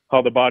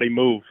the body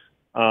moves.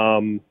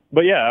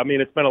 But yeah, I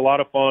mean, it's been a lot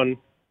of fun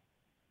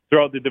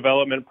throughout the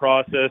development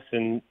process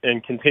and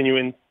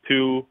continuing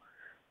to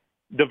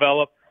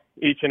develop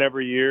each and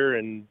every year.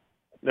 And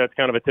that's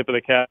kind of a tip of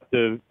the cap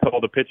to all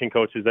the pitching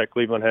coaches that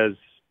Cleveland has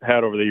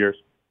had over the years.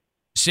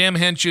 Sam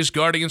Hentges,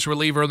 Guardians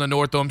reliever on the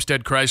North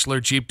Olmsted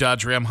Chrysler Jeep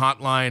Dodge Ram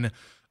hotline.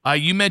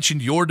 You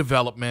mentioned your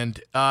development.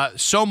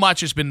 So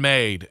much has been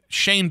made.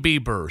 Shane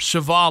Bieber,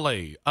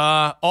 Savali,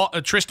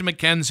 Tristan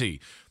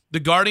McKenzie. The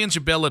Guardians'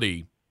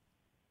 ability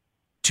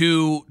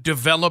to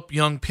develop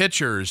young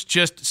pitchers,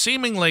 just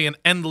seemingly an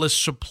endless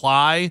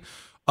supply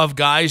of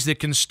guys that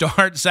can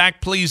start.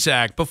 Zach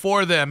Plesac.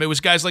 Before them, it was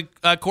guys like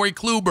Corey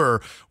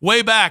Kluber.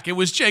 Way back, it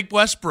was Jake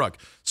Westbrook.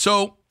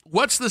 So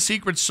what's the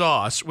secret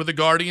sauce with the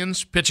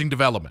Guardians' pitching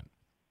development?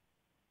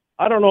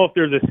 I don't know if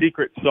there's a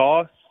secret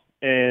sauce,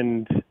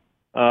 and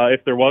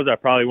if there was, I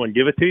probably wouldn't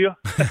give it to you.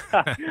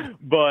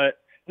 But,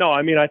 no,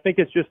 I mean, I think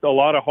it's just a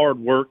lot of hard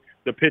work.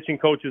 The pitching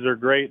coaches are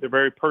great. They're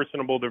very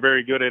personable. They're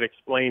very good at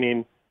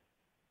explaining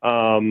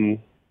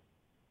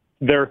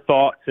their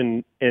thoughts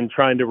and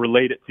trying to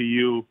relate it to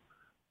you.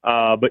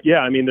 But, yeah,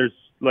 I mean,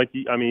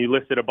 you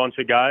listed a bunch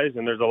of guys,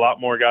 and there's a lot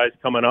more guys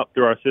coming up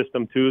through our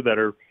system, too, that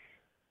are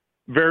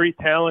very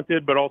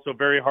talented, but also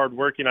very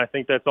hardworking. I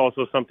think that's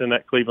also something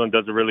that Cleveland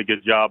does a really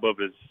good job of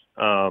is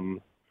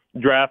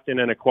drafting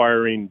and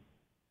acquiring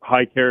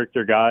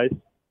high-character guys.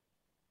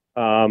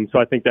 So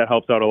I think that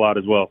helps out a lot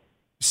as well.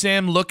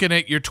 Sam, looking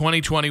at your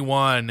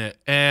 2021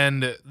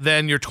 and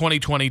then your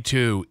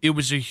 2022, it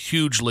was a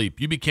huge leap.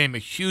 You became a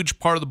huge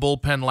part of the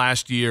bullpen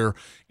last year,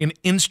 an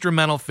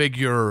instrumental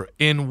figure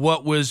in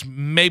what was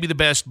maybe the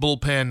best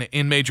bullpen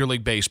in Major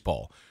League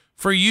Baseball.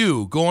 For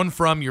you, going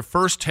from your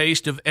first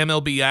taste of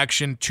MLB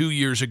action 2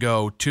 years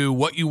ago to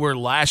what you were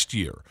last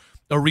year,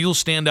 a real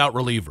standout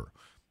reliever,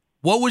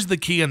 what was the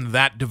key in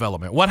that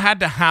development? What had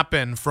to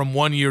happen from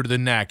one year to the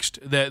next,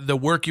 the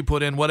work you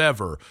put in,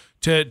 whatever,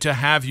 to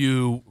have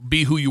you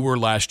be who you were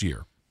last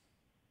year?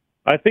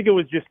 I think it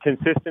was just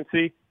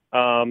consistency,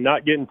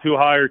 not getting too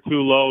high or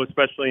too low,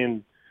 especially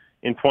in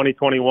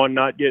 2021,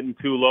 not getting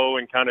too low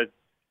and kind of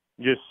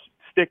just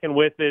sticking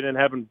with it and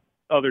having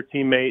other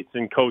teammates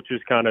and coaches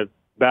kind of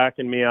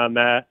backing me on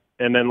that.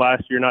 And then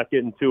last year, not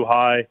getting too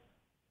high.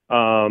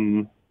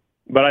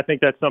 But I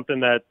think that's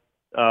something that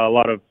a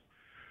lot of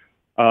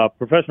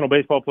professional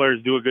baseball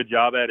players do a good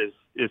job at, is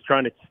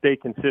trying to stay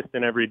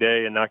consistent every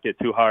day and not get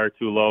too high or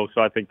too low.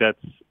 So I think that's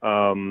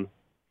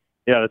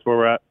that's where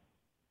we're at.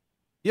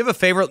 You have a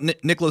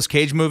favorite Nicolas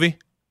Cage movie?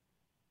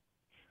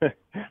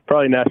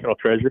 Probably National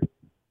Treasure.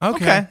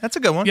 Okay, that's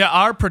a good one. Yeah,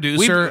 our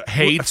producer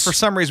hates. For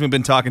some reason, we've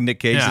been talking Nick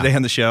Cage today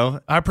on the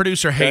show. Our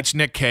producer hates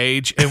Nick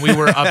Cage, and we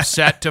were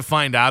upset to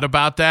find out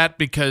about that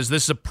because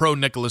this is a pro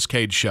Nicolas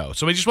Cage show.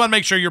 So we just want to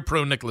make sure you're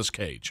pro Nicolas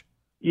Cage.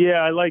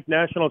 Yeah, I like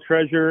National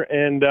Treasure,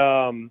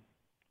 and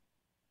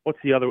what's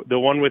the other? The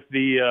one with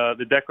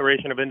the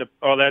Declaration of Independence.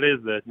 Oh, that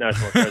is the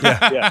National Treasure.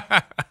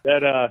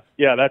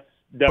 That's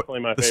definitely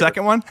my favorite. The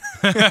second one?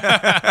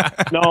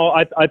 No,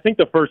 I think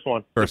the first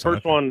one. The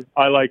first one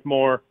I like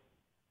more.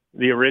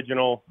 The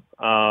original.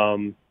 He's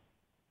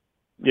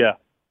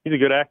a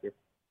good actor.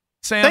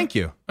 Sam, thank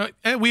you.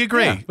 We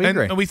agree. Yeah, we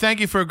agree. And we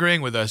thank you for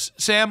agreeing with us.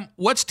 Sam,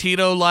 what's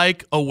Tito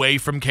like away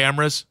from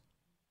cameras?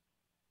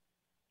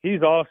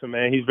 He's awesome,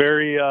 man. He's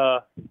very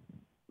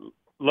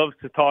loves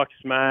to talk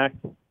smack.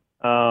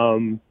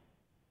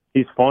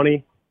 He's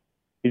funny.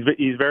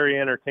 He's very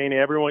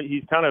entertaining.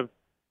 He's kind of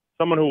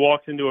someone who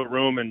walks into a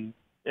room and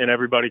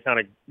everybody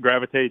kind of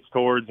gravitates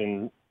towards,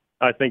 and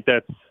I think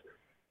that's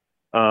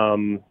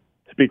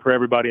speak for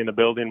everybody in the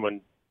building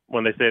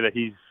when they say that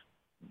he's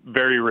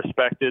very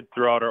respected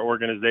throughout our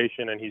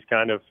organization, and he's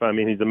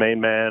he's the main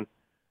man,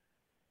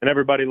 and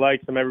everybody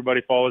likes him,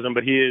 everybody follows him,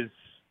 but he's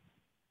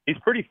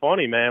pretty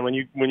funny, man. When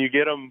you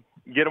get him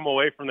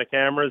away from the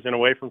cameras and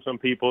away from some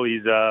people,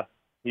 he's a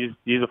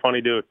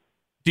funny dude.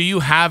 Do you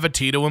have a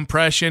Tito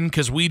impression?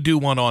 Because we do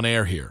one on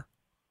air here.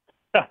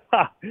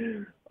 I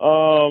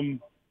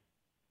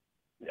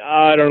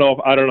don't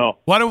know.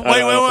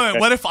 Wait.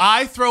 What if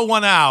I throw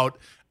one out,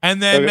 and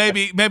then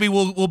maybe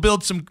we'll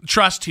build some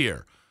trust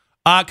here?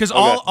 Because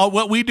all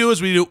what we do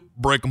is we do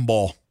Breaking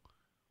Ball,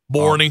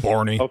 Borny,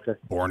 okay,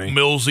 Borny,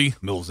 Millsy.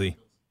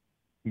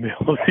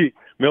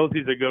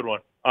 Millsy's a good one.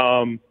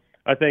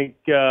 I think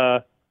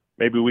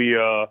maybe we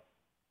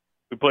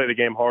play the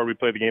game hard. We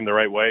play the game the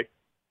right way.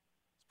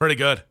 Pretty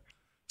good.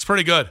 It's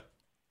pretty good.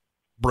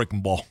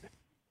 Breaking Ball.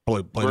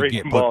 Play the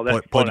game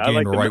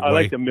the right way. I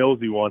like the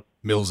Millsy one.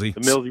 The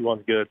Millsy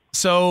one's good.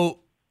 So,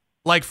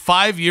 like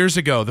 5 years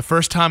ago, the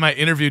first time I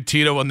interviewed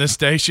Tito on this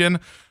station,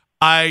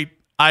 I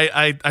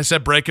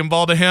said Breaking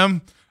Ball to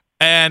him,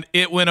 and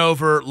it went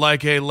over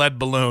like a lead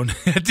balloon.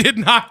 It did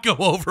not go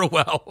over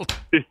well.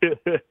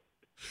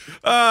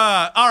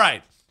 All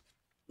right.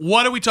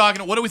 What are we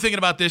thinking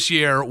about this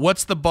year?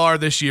 What's the bar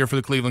this year for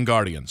the Cleveland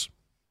Guardians?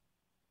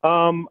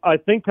 I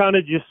think kind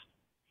of just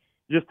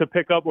to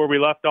pick up where we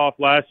left off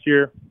last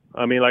year.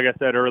 I mean, like I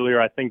said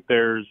earlier, I think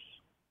there's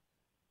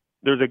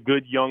a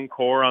good young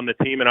core on the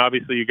team, and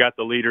obviously you got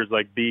the leaders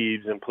like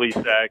Beebs and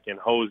Plesac and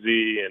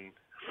Hosey, and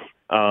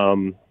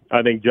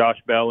I think Josh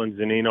Bell and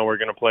Zunino are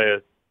going to play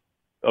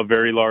a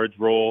very large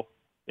role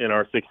in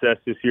our success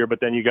this year. But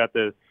then you got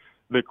the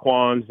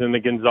Quans and the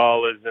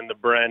Gonzalez and the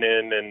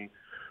Brennan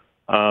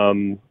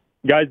and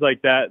guys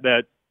like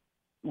that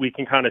we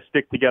can kind of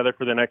stick together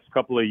for the next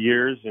couple of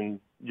years and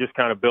just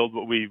kind of build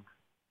what we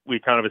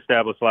kind of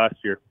established last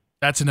year.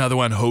 That's another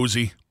one,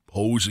 Hosey.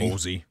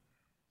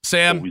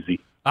 Sam. Hosey.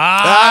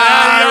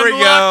 There we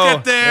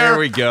go. There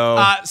we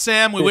go.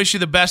 Sam, we wish you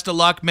the best of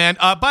luck, man.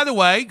 By the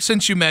way,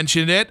 since you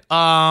mentioned it,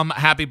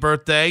 happy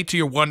birthday to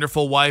your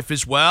wonderful wife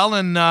as well.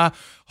 And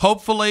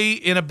hopefully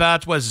in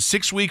about,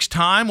 6 weeks'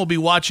 time, we'll be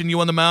watching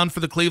you on the mound for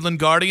the Cleveland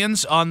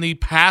Guardians on the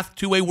path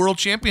to a world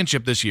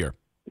championship this year.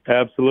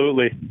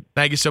 Absolutely.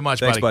 Thank you so much,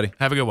 Thanks, buddy.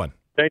 Have a good one.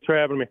 Thanks for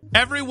having me.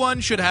 Everyone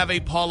should have a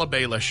Paula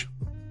Baelish.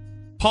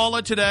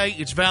 Paula today,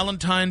 it's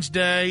Valentine's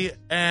Day,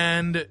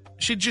 and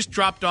she just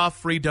dropped off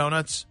free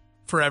donuts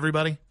for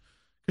everybody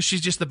because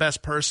she's just the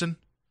best person.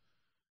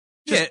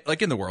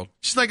 Like in the world.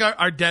 She's like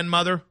our den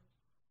mother.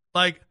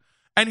 And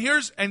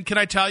can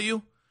I tell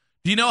you,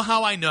 do you know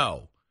how I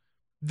know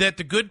that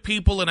the good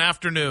people in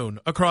afternoon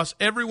across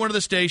every one of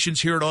the stations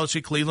here at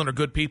OC Cleveland are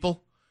good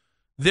people?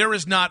 There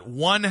is not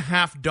one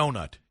half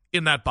donut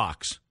in that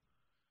box.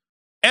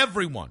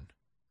 Everyone,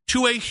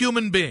 to a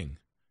human being,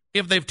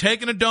 if they've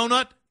taken a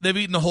donut, they've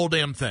eaten the whole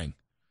damn thing.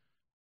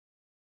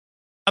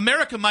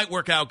 America might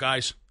work out,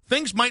 guys.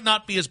 Things might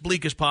not be as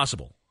bleak as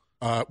possible.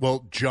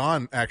 Well,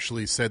 John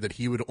actually said that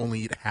he would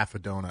only eat half a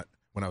donut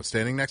when I was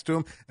standing next to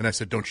him, and I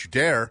said, "Don't you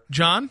dare."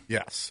 John?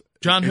 Yes.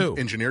 John who?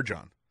 Engineer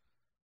John.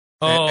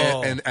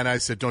 Oh. And I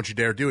said, "Don't you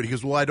dare do it." He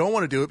goes, "Well, I don't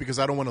want to do it because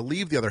I don't want to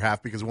leave the other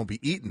half because it won't be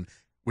eaten,"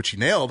 which he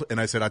nailed. And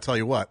I said, "I'll tell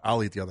you what,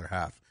 I'll eat the other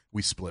half."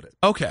 We split it.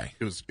 Okay.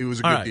 It was a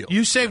good deal.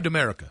 You saved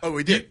America. Oh,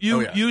 we did.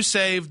 You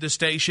saved the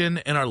station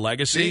and our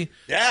legacy. See?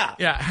 Yeah.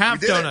 Yeah,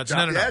 half donuts.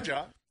 No. Yeah,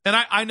 John. And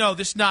I know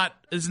this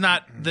is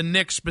not the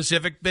Nick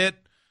specific bit.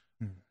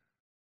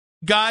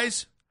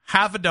 Guys,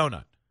 half a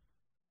donut.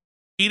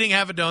 Eating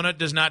half a donut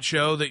does not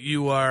show that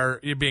you're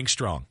being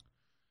strong.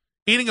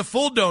 Eating a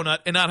full donut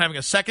and not having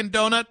a second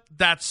donut,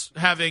 that's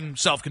having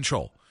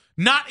self-control.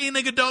 Not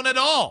eating a donut at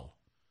all,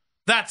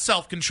 that's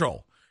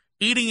self-control.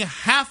 Eating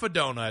half a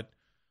donut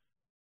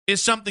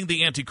is something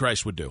the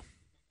Antichrist would do.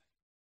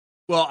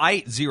 Well, I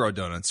eat 0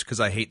 donuts because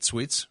I hate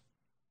sweets.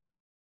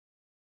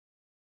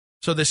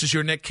 So this is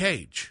your Nick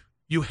Cage.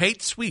 You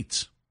hate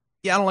sweets.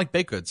 Yeah, I don't like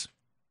baked goods.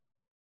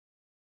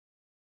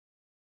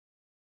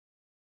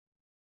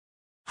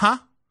 Huh?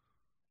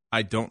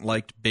 I don't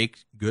like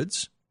baked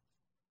goods.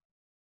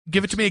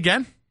 Give it to me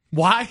again.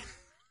 Why?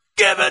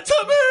 Give it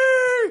to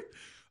me.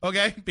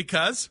 Okay,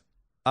 because?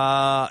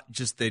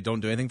 Just they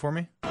don't do anything for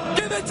me.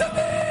 Give it to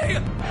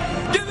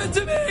me. Give it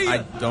to me.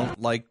 I don't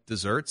like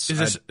desserts.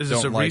 Is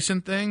this a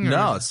recent thing? Or?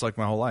 No, it's like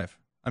my whole life.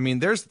 I mean,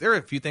 there are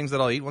a few things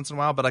that I'll eat once in a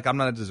while, but like I'm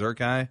not a dessert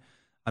guy.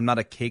 I'm not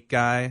a cake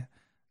guy.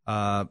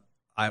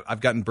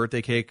 I've gotten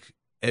birthday cake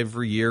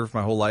every year for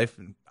my whole life,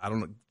 and I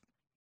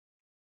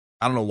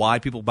don't know why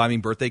people buy me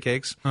birthday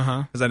cakes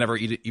because I never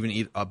even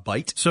eat a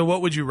bite. So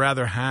what would you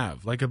rather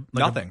have?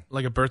 Nothing.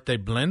 Like a birthday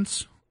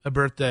blintz? A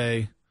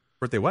birthday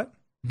what?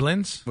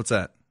 Blintz? What's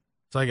that?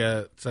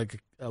 It's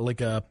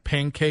like a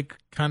pancake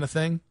kind of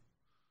thing.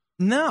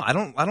 No, I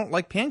don't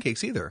like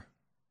pancakes either.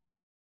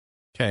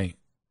 Okay.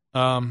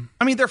 I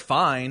mean, they're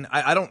fine.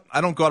 I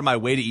don't go out of my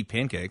way to eat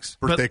pancakes.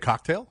 Birthday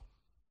cocktail?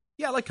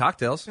 Yeah, I like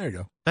cocktails. There you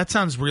go. That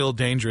sounds real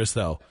dangerous,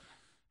 though.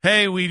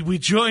 Hey, we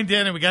joined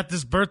in and we got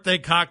this birthday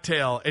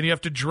cocktail, and you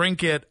have to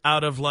drink it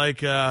out of like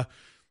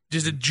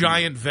just a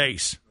giant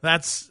vase.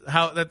 That's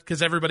how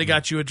because everybody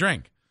got you a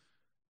drink.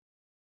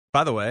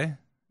 By the way,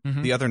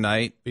 the other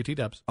night, BT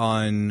Dubs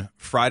on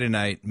Friday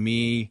night,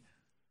 me,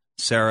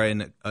 Sarah,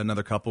 and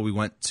another couple, we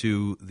went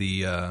to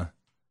the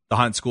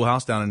haunted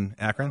schoolhouse down in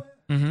Akron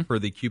for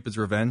the Cupid's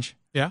Revenge.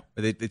 Yeah,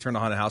 they turned the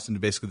haunted house into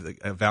basically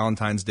a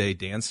Valentine's Day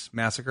dance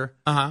massacre.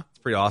 It's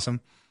pretty awesome.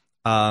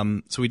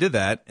 So we did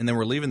that, and then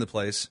we're leaving the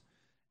place,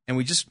 and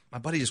my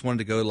buddy just wanted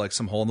to go to like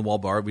some hole in the wall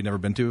bar we'd never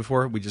been to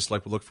before. We just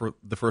like looked for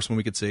the first one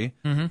we could see,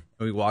 and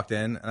we walked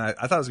in, and I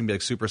thought it was gonna be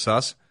like super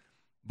sus,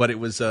 but it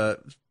was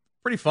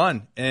pretty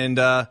fun, and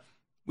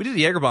we did a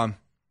Jaeger bomb,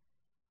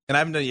 and I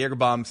haven't done a Jaeger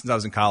bomb since I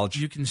was in college.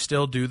 You can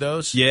still do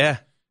those? Yeah.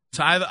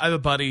 So I have a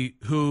buddy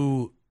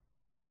who,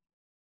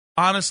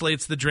 honestly,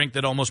 it's the drink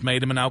that almost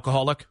made him an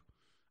alcoholic.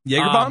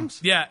 Jaeger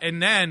bombs? Yeah,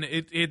 and then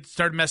it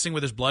started messing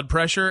with his blood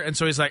pressure, and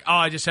so he's like,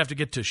 I just have to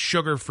get to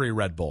sugar-free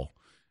Red Bull.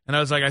 And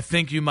I was like, I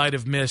think you might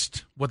have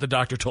missed what the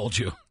doctor told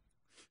you.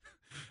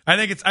 I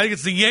think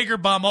it's the Jaeger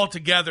bomb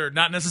altogether,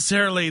 not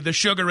necessarily the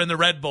sugar in the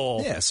Red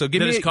Bull. Yeah, so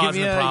give me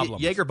a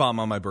Jaeger bomb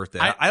on my birthday.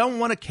 I don't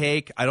want a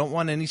cake. I don't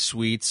want any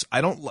sweets. I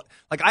don't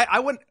like.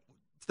 I went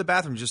to the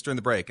bathroom just during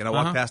the break, and I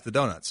walked past the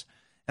donuts,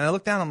 and I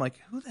looked down. I'm like,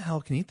 who the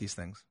hell can eat these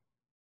things?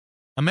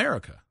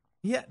 America.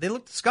 Yeah, they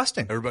look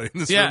disgusting. Everybody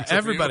in this room. Yeah,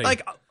 everybody.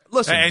 Like,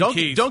 listen, And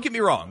don't get me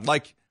wrong.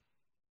 Like,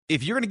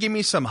 if you're going to give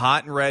me some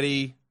hot and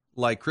ready,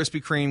 like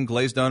Krispy Kreme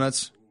glazed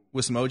donuts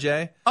with some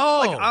OJ,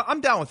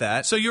 I'm down with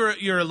that. So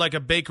you're like a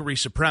bakery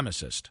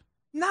supremacist.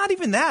 Not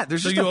even that.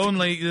 There's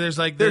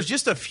just there's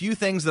just a few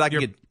things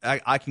that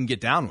I can get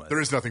down with.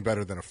 There is nothing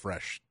better than a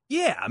fresh.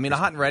 Yeah, I mean, a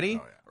hot and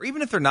ready, or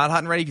even if they're not hot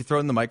and ready, you throw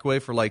it in the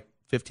microwave for like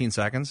 15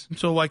 seconds.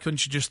 So why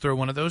couldn't you just throw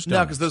one of those donuts?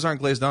 No, because those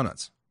aren't glazed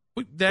donuts.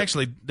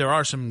 Actually, there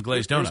are some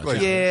glazed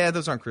donuts. Yeah,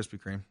 those aren't Krispy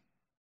Kreme.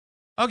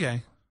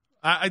 Okay.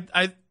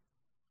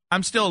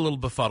 I'm still a little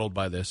befuddled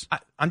by this.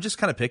 I'm just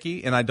kind of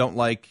picky, and I don't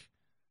like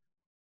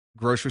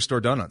grocery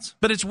store donuts.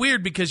 But it's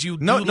weird because you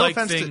no like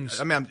offense things.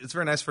 I mean, it's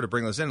very nice for her to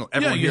bring those in.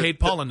 Everyone you hate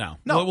Paula now.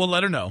 No. We'll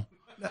let her know.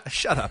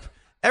 Shut up.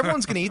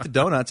 Everyone's going to eat the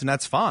donuts, and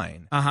that's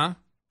fine.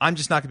 I'm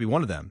just not going to be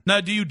one of them. Now,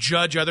 do you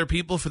judge other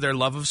people for their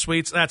love of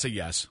sweets? That's a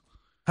yes.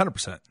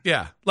 100%.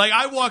 Yeah. Like,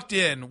 I walked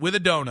in with a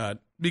donut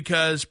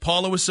because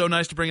Paula was so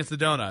nice to bring us the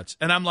donuts.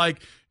 And I'm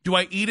like, do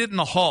I eat it in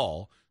the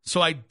hall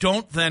so I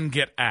don't then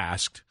get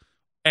asked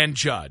and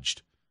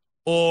judged?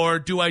 Or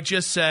do I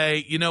just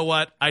say, you know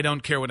what, I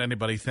don't care what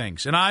anybody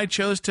thinks? And I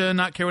chose to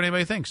not care what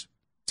anybody thinks.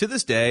 To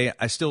this day,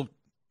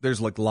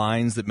 there's like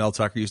lines that Mel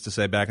Tucker used to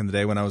say back in the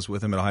day when I was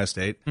with him at Ohio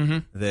State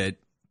that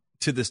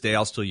to this day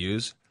I'll still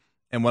use.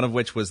 And one of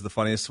which was the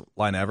funniest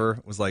line ever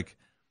was like,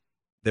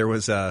 there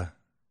was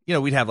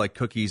we'd have like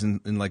cookies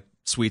and like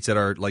sweets at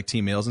our like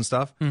team meals and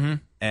stuff.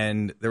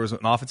 And there was an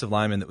offensive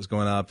lineman that was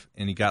going up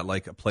and he got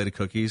like a plate of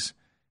cookies.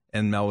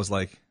 And Mel was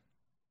like,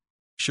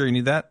 sure you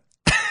need that?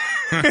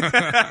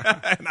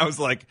 And I was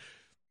like,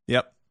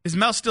 yep. Is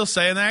Mel still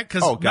saying that?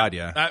 Oh, God,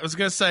 yeah. I was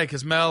going to say,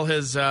 because Mel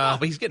has...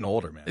 but he's getting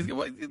older, man.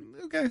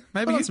 Okay,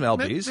 maybe put on some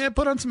LBs. Yeah,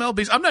 put on some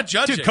LBs. I'm not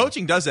judging. Dude,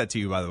 coaching does that to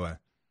you, by the way.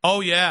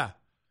 Oh, yeah.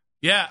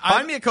 Yeah.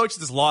 Find me a coach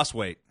that's lost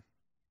weight.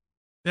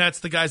 That's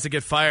the guys that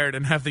get fired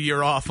and have the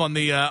year off on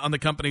the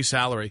company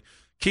salary.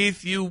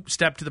 Keith, you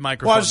step to the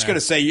microphone. Well, I was just going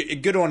to say,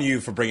 good on you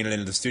for bringing it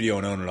into the studio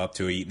and owning it up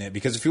to eating it.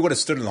 Because if you would have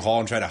stood in the hall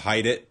and tried to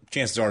hide it,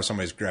 chances are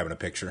somebody's grabbing a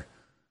picture.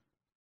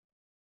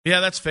 Yeah,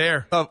 that's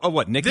fair.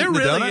 What, Nick eating the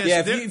donut?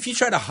 Yeah, if you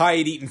try to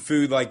hide eating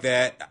food like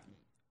that,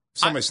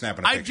 somebody's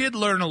snapping a picture. I did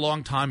learn a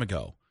long time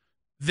ago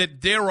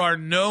that there are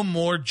no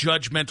more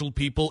judgmental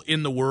people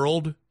in the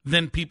world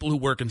than people who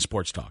work in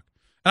sports talk.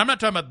 And I'm not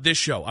talking about this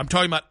show. I'm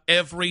talking about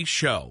every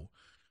show.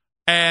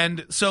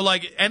 And so,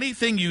 like,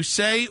 anything you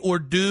say or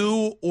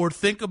do or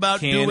think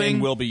about doing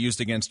will be used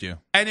against you.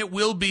 And it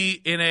will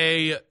be in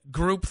a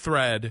group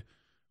thread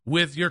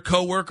with your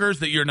coworkers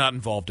that you're not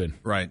involved in.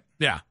 Right.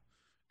 Yeah.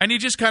 And you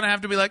just kind of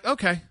have to be like,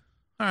 okay,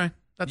 All right.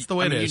 That's the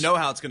way it is. You know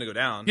how it's going to go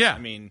down. Yeah. I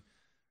mean,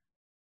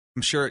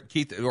 I'm sure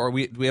Keith, do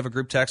we have a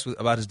group text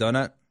about his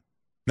donut?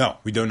 No,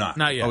 we do not.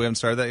 Not yet. Oh, we haven't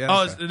started that yet?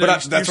 Oh, Okay. But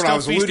that's you're what I still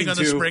was feasting alluding on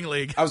to. the Spring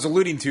League. I was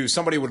alluding to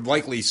somebody would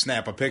likely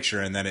snap a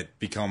picture and then it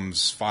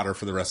becomes fodder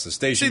for the rest of the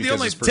station. See, the because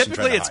only- this person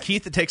Typically, tried to it's hide.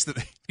 Keith that takes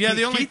the. Yeah,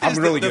 the only- Keith I'm is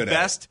really the good at it.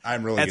 best.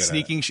 I'm really at good at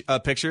sneaking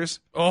pictures.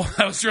 Oh,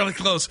 that was really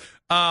close.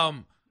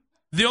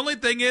 The only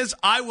thing is,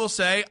 I will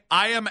say,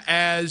 I am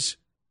as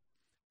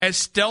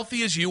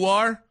stealthy as you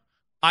are.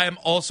 I am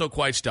also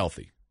quite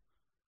stealthy.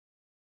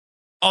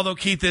 Although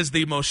Keith is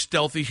the most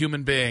stealthy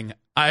human being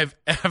I've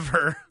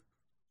ever.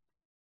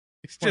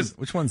 It's just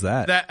Which one's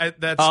that?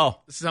 That's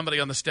somebody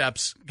on the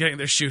steps getting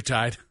their shoe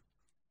tied.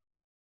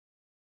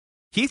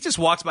 Keith just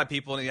walks by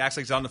people and he acts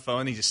like he's on the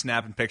phone and he's just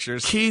snapping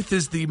pictures. Keith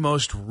is the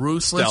most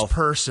ruthless Stealth.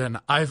 person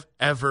I've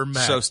ever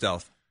met. So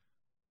stealth.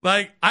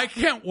 Like, I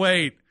can't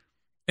wait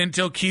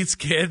until Keith's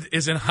kid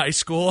is in high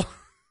school.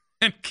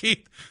 And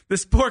Keith,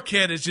 this poor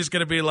kid is just going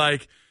to be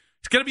like,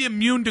 he's going to be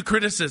immune to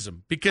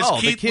criticism because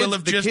Keith will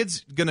have just.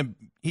 Kid's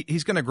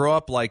he's going to grow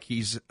up like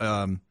he's,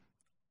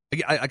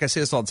 like I say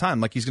this all the time,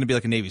 like he's going to be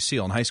like a Navy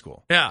SEAL in high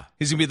school. Yeah.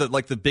 He's going to be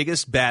the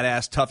biggest,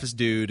 badass, toughest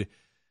dude,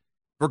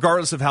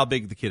 regardless of how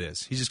big the kid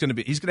is. He's going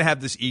to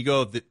have this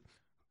ego that,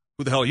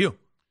 who the hell are you?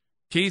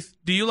 Keith,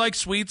 do you like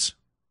sweets?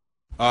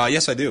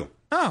 Yes, I do.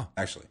 Oh.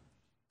 Actually.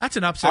 That's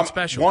an upset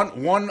special.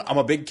 One, I'm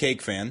a big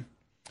cake fan.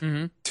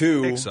 Mm-hmm.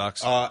 Two, Cake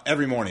sucks.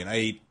 Every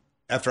morning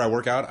after I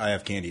work out, I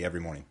have candy every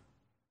morning.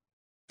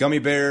 Gummy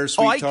bears,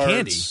 I sweet eat tarts.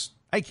 candy.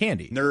 I eat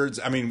candy. Nerds.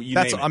 I mean, you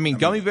That's. name it. I mean,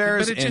 gummy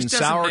bears But it just and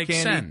doesn't sour make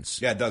candy.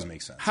 sense. Yeah, it does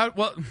make sense. How?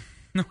 Well,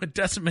 no, it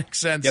doesn't make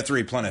sense. You have to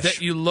replenish.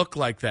 That you look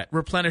like that.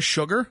 Replenish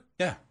sugar?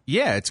 Yeah.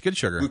 Yeah, it's good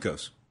sugar.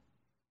 Glucose.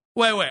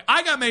 Wait.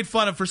 I got made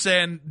fun of for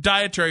saying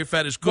dietary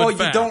fat is good Well,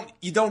 fat.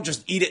 you don't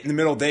just eat it in the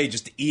middle of the day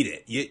just to eat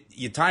it.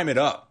 You time it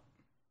up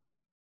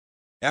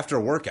after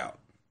a workout.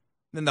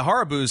 Then the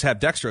Haribus have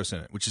dextrose in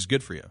it, which is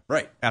good for you.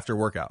 Right. After a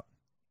workout.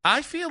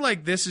 I feel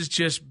like this is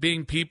just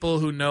being people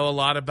who know a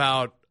lot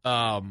about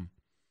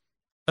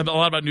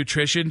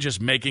nutrition,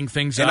 just making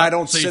things up. And I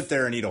don't So sit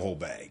there and eat a whole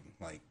bag.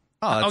 Like,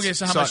 Okay,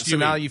 so how much do you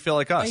now eat? you feel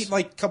like us. I eat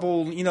like a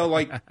couple,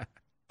 like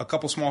a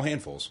couple small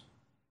handfuls.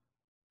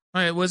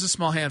 All right, what does a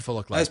small handful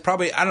look like? It's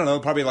probably, I don't know,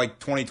 probably like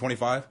 20,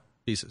 25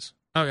 pieces.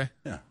 Okay.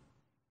 Yeah.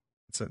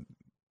 It's a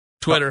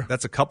Twitter.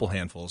 That's a couple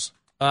handfuls.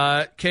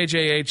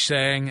 KJH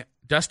saying,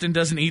 Dustin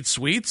doesn't eat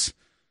sweets?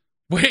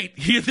 Wait,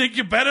 you think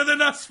you're better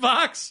than us,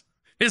 Fox?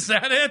 Is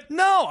that it?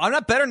 No, I'm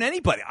not better than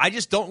anybody. I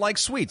just don't like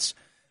sweets.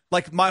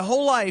 Like my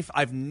whole life,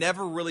 I've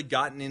never really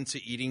gotten into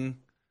eating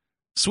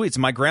sweets.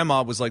 My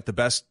grandma was like the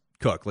best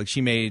cook. Like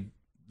she made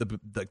the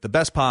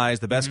best pies,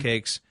 the best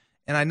cakes,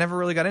 and I never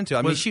really got into it.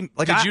 I mean, she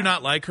like. Did you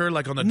not like her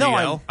like on the no,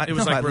 DL? It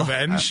was like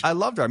revenge. I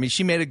loved her. I mean,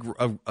 she made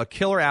a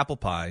killer apple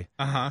pie.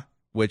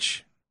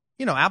 Which,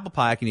 apple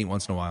pie I can eat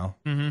once in a while.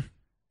 Mm-hmm.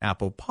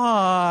 Apple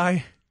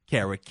pie,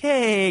 carrot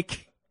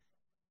cake.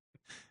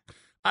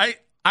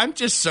 I'm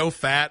just so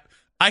fat,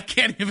 I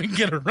can't even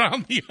get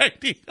around the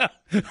idea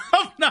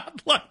of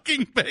not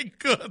liking baked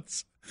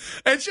goods.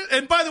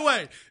 And by the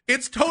way,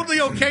 it's totally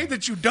okay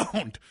that you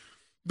don't.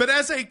 But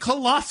as a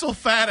colossal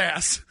fat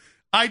ass,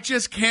 I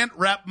just can't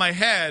wrap my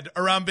head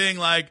around being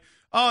like,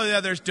 oh, yeah,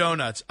 there's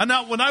donuts. And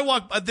now, when I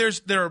walk, there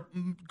are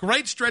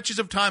great stretches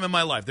of time in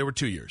my life. There were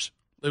 2 years.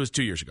 It was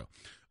 2 years ago.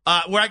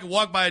 Where I could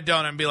walk by a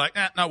donut and be like,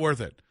 not worth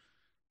it.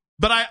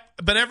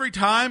 But every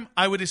time,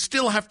 I would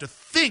still have to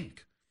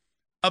think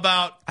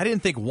about. I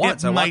didn't think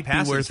once. I walked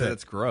past it and said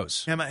it's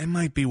gross. It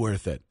might be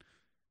worth it.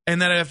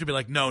 And then I'd have to be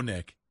like, no,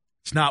 Nick,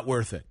 it's not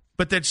worth it.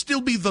 But there'd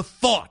still be the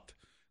thought.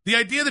 The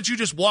idea that you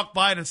just walk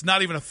by and it's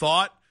not even a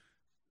thought.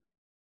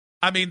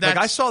 I mean, that's.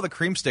 Like I saw the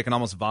cream stick and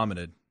almost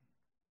vomited.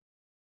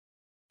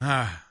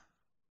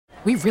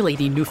 We really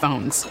need new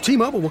phones.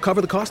 T-Mobile will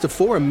cover the cost of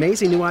 4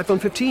 amazing new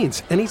iPhone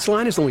 15s, and each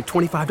line is only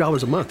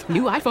 $25 a month.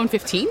 New iPhone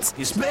 15s?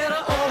 It's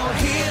better over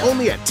here.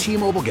 Only at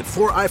T-Mobile, get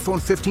 4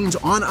 iPhone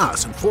 15s on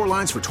us and 4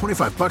 lines for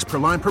 $25 per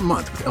line per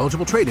month with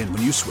eligible trade-in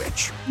when you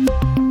switch.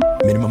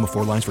 Minimum of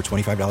 4 lines for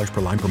 $25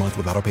 per line per month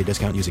with autopay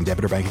discount using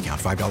debit or bank account.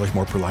 $5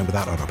 more per line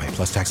without autopay,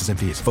 plus taxes and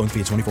fees. Phone fee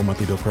at 24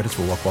 monthly bill credits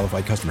for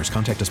well-qualified customers.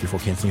 Contact us before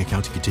canceling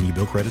account to continue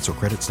bill credits or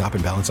credit stop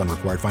and balance on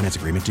required finance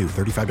agreement due.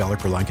 $35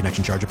 per line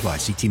connection charge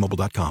applies. See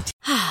T-Mobile.com.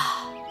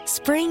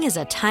 Spring is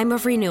a time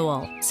of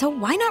renewal, so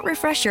why not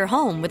refresh your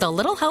home with a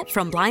little help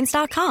from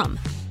Blinds.com?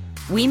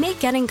 We make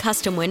getting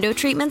custom window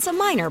treatments a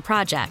minor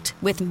project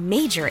with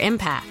major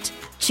impact.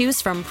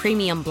 Choose from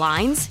premium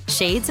blinds,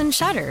 shades, and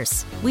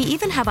shutters. We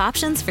even have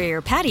options for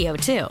your patio,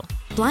 too.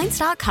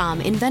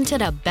 Blinds.com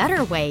invented a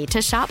better way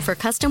to shop for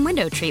custom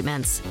window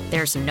treatments.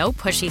 There's no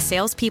pushy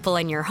salespeople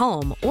in your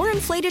home or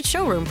inflated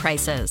showroom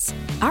prices.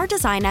 Our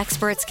design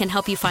experts can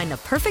help you find the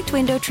perfect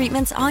window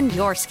treatments on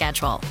your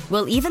schedule.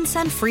 We'll even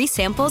send free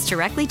samples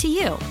directly to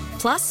you.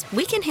 Plus,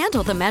 we can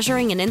handle the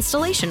measuring and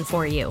installation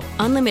for you.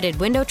 Unlimited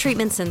window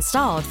treatments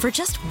installed for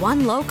just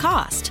one low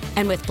cost.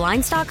 And with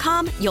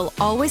Blinds.com, you'll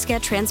always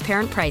get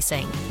transparent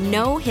pricing.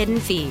 No hidden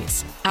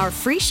fees. Our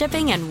free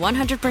shipping and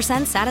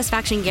 100%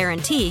 satisfaction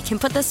guarantee can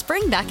put the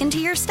spring back into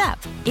your step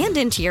and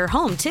into your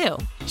home, too.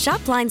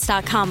 Shop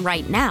Blinds.com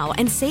right now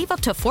and save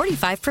up to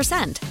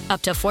 45%.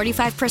 Up to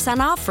 45%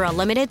 off for a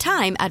limited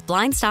time at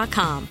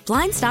Blinds.com.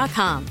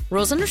 Blinds.com.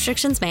 Rules and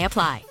restrictions may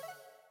apply.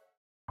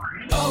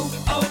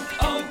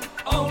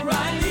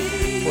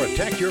 O'Reilly.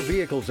 Protect your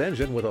vehicle's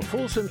engine with a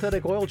full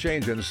synthetic oil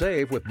change and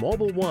save with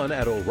Mobil 1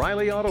 at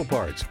O'Reilly Auto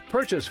Parts.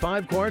 Purchase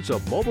 5 quarts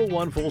of Mobil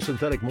 1 full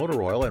synthetic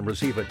motor oil and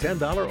receive a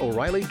 $10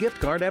 O'Reilly gift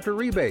card after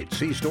rebate.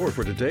 See store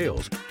for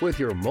details. With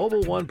your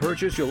Mobil 1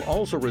 purchase, you'll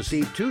also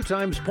receive 2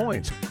 times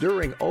points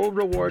during Old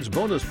Rewards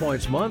Bonus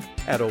Points Month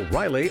at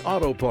O'Reilly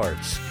Auto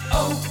Parts.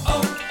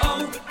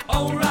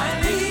 O'Reilly.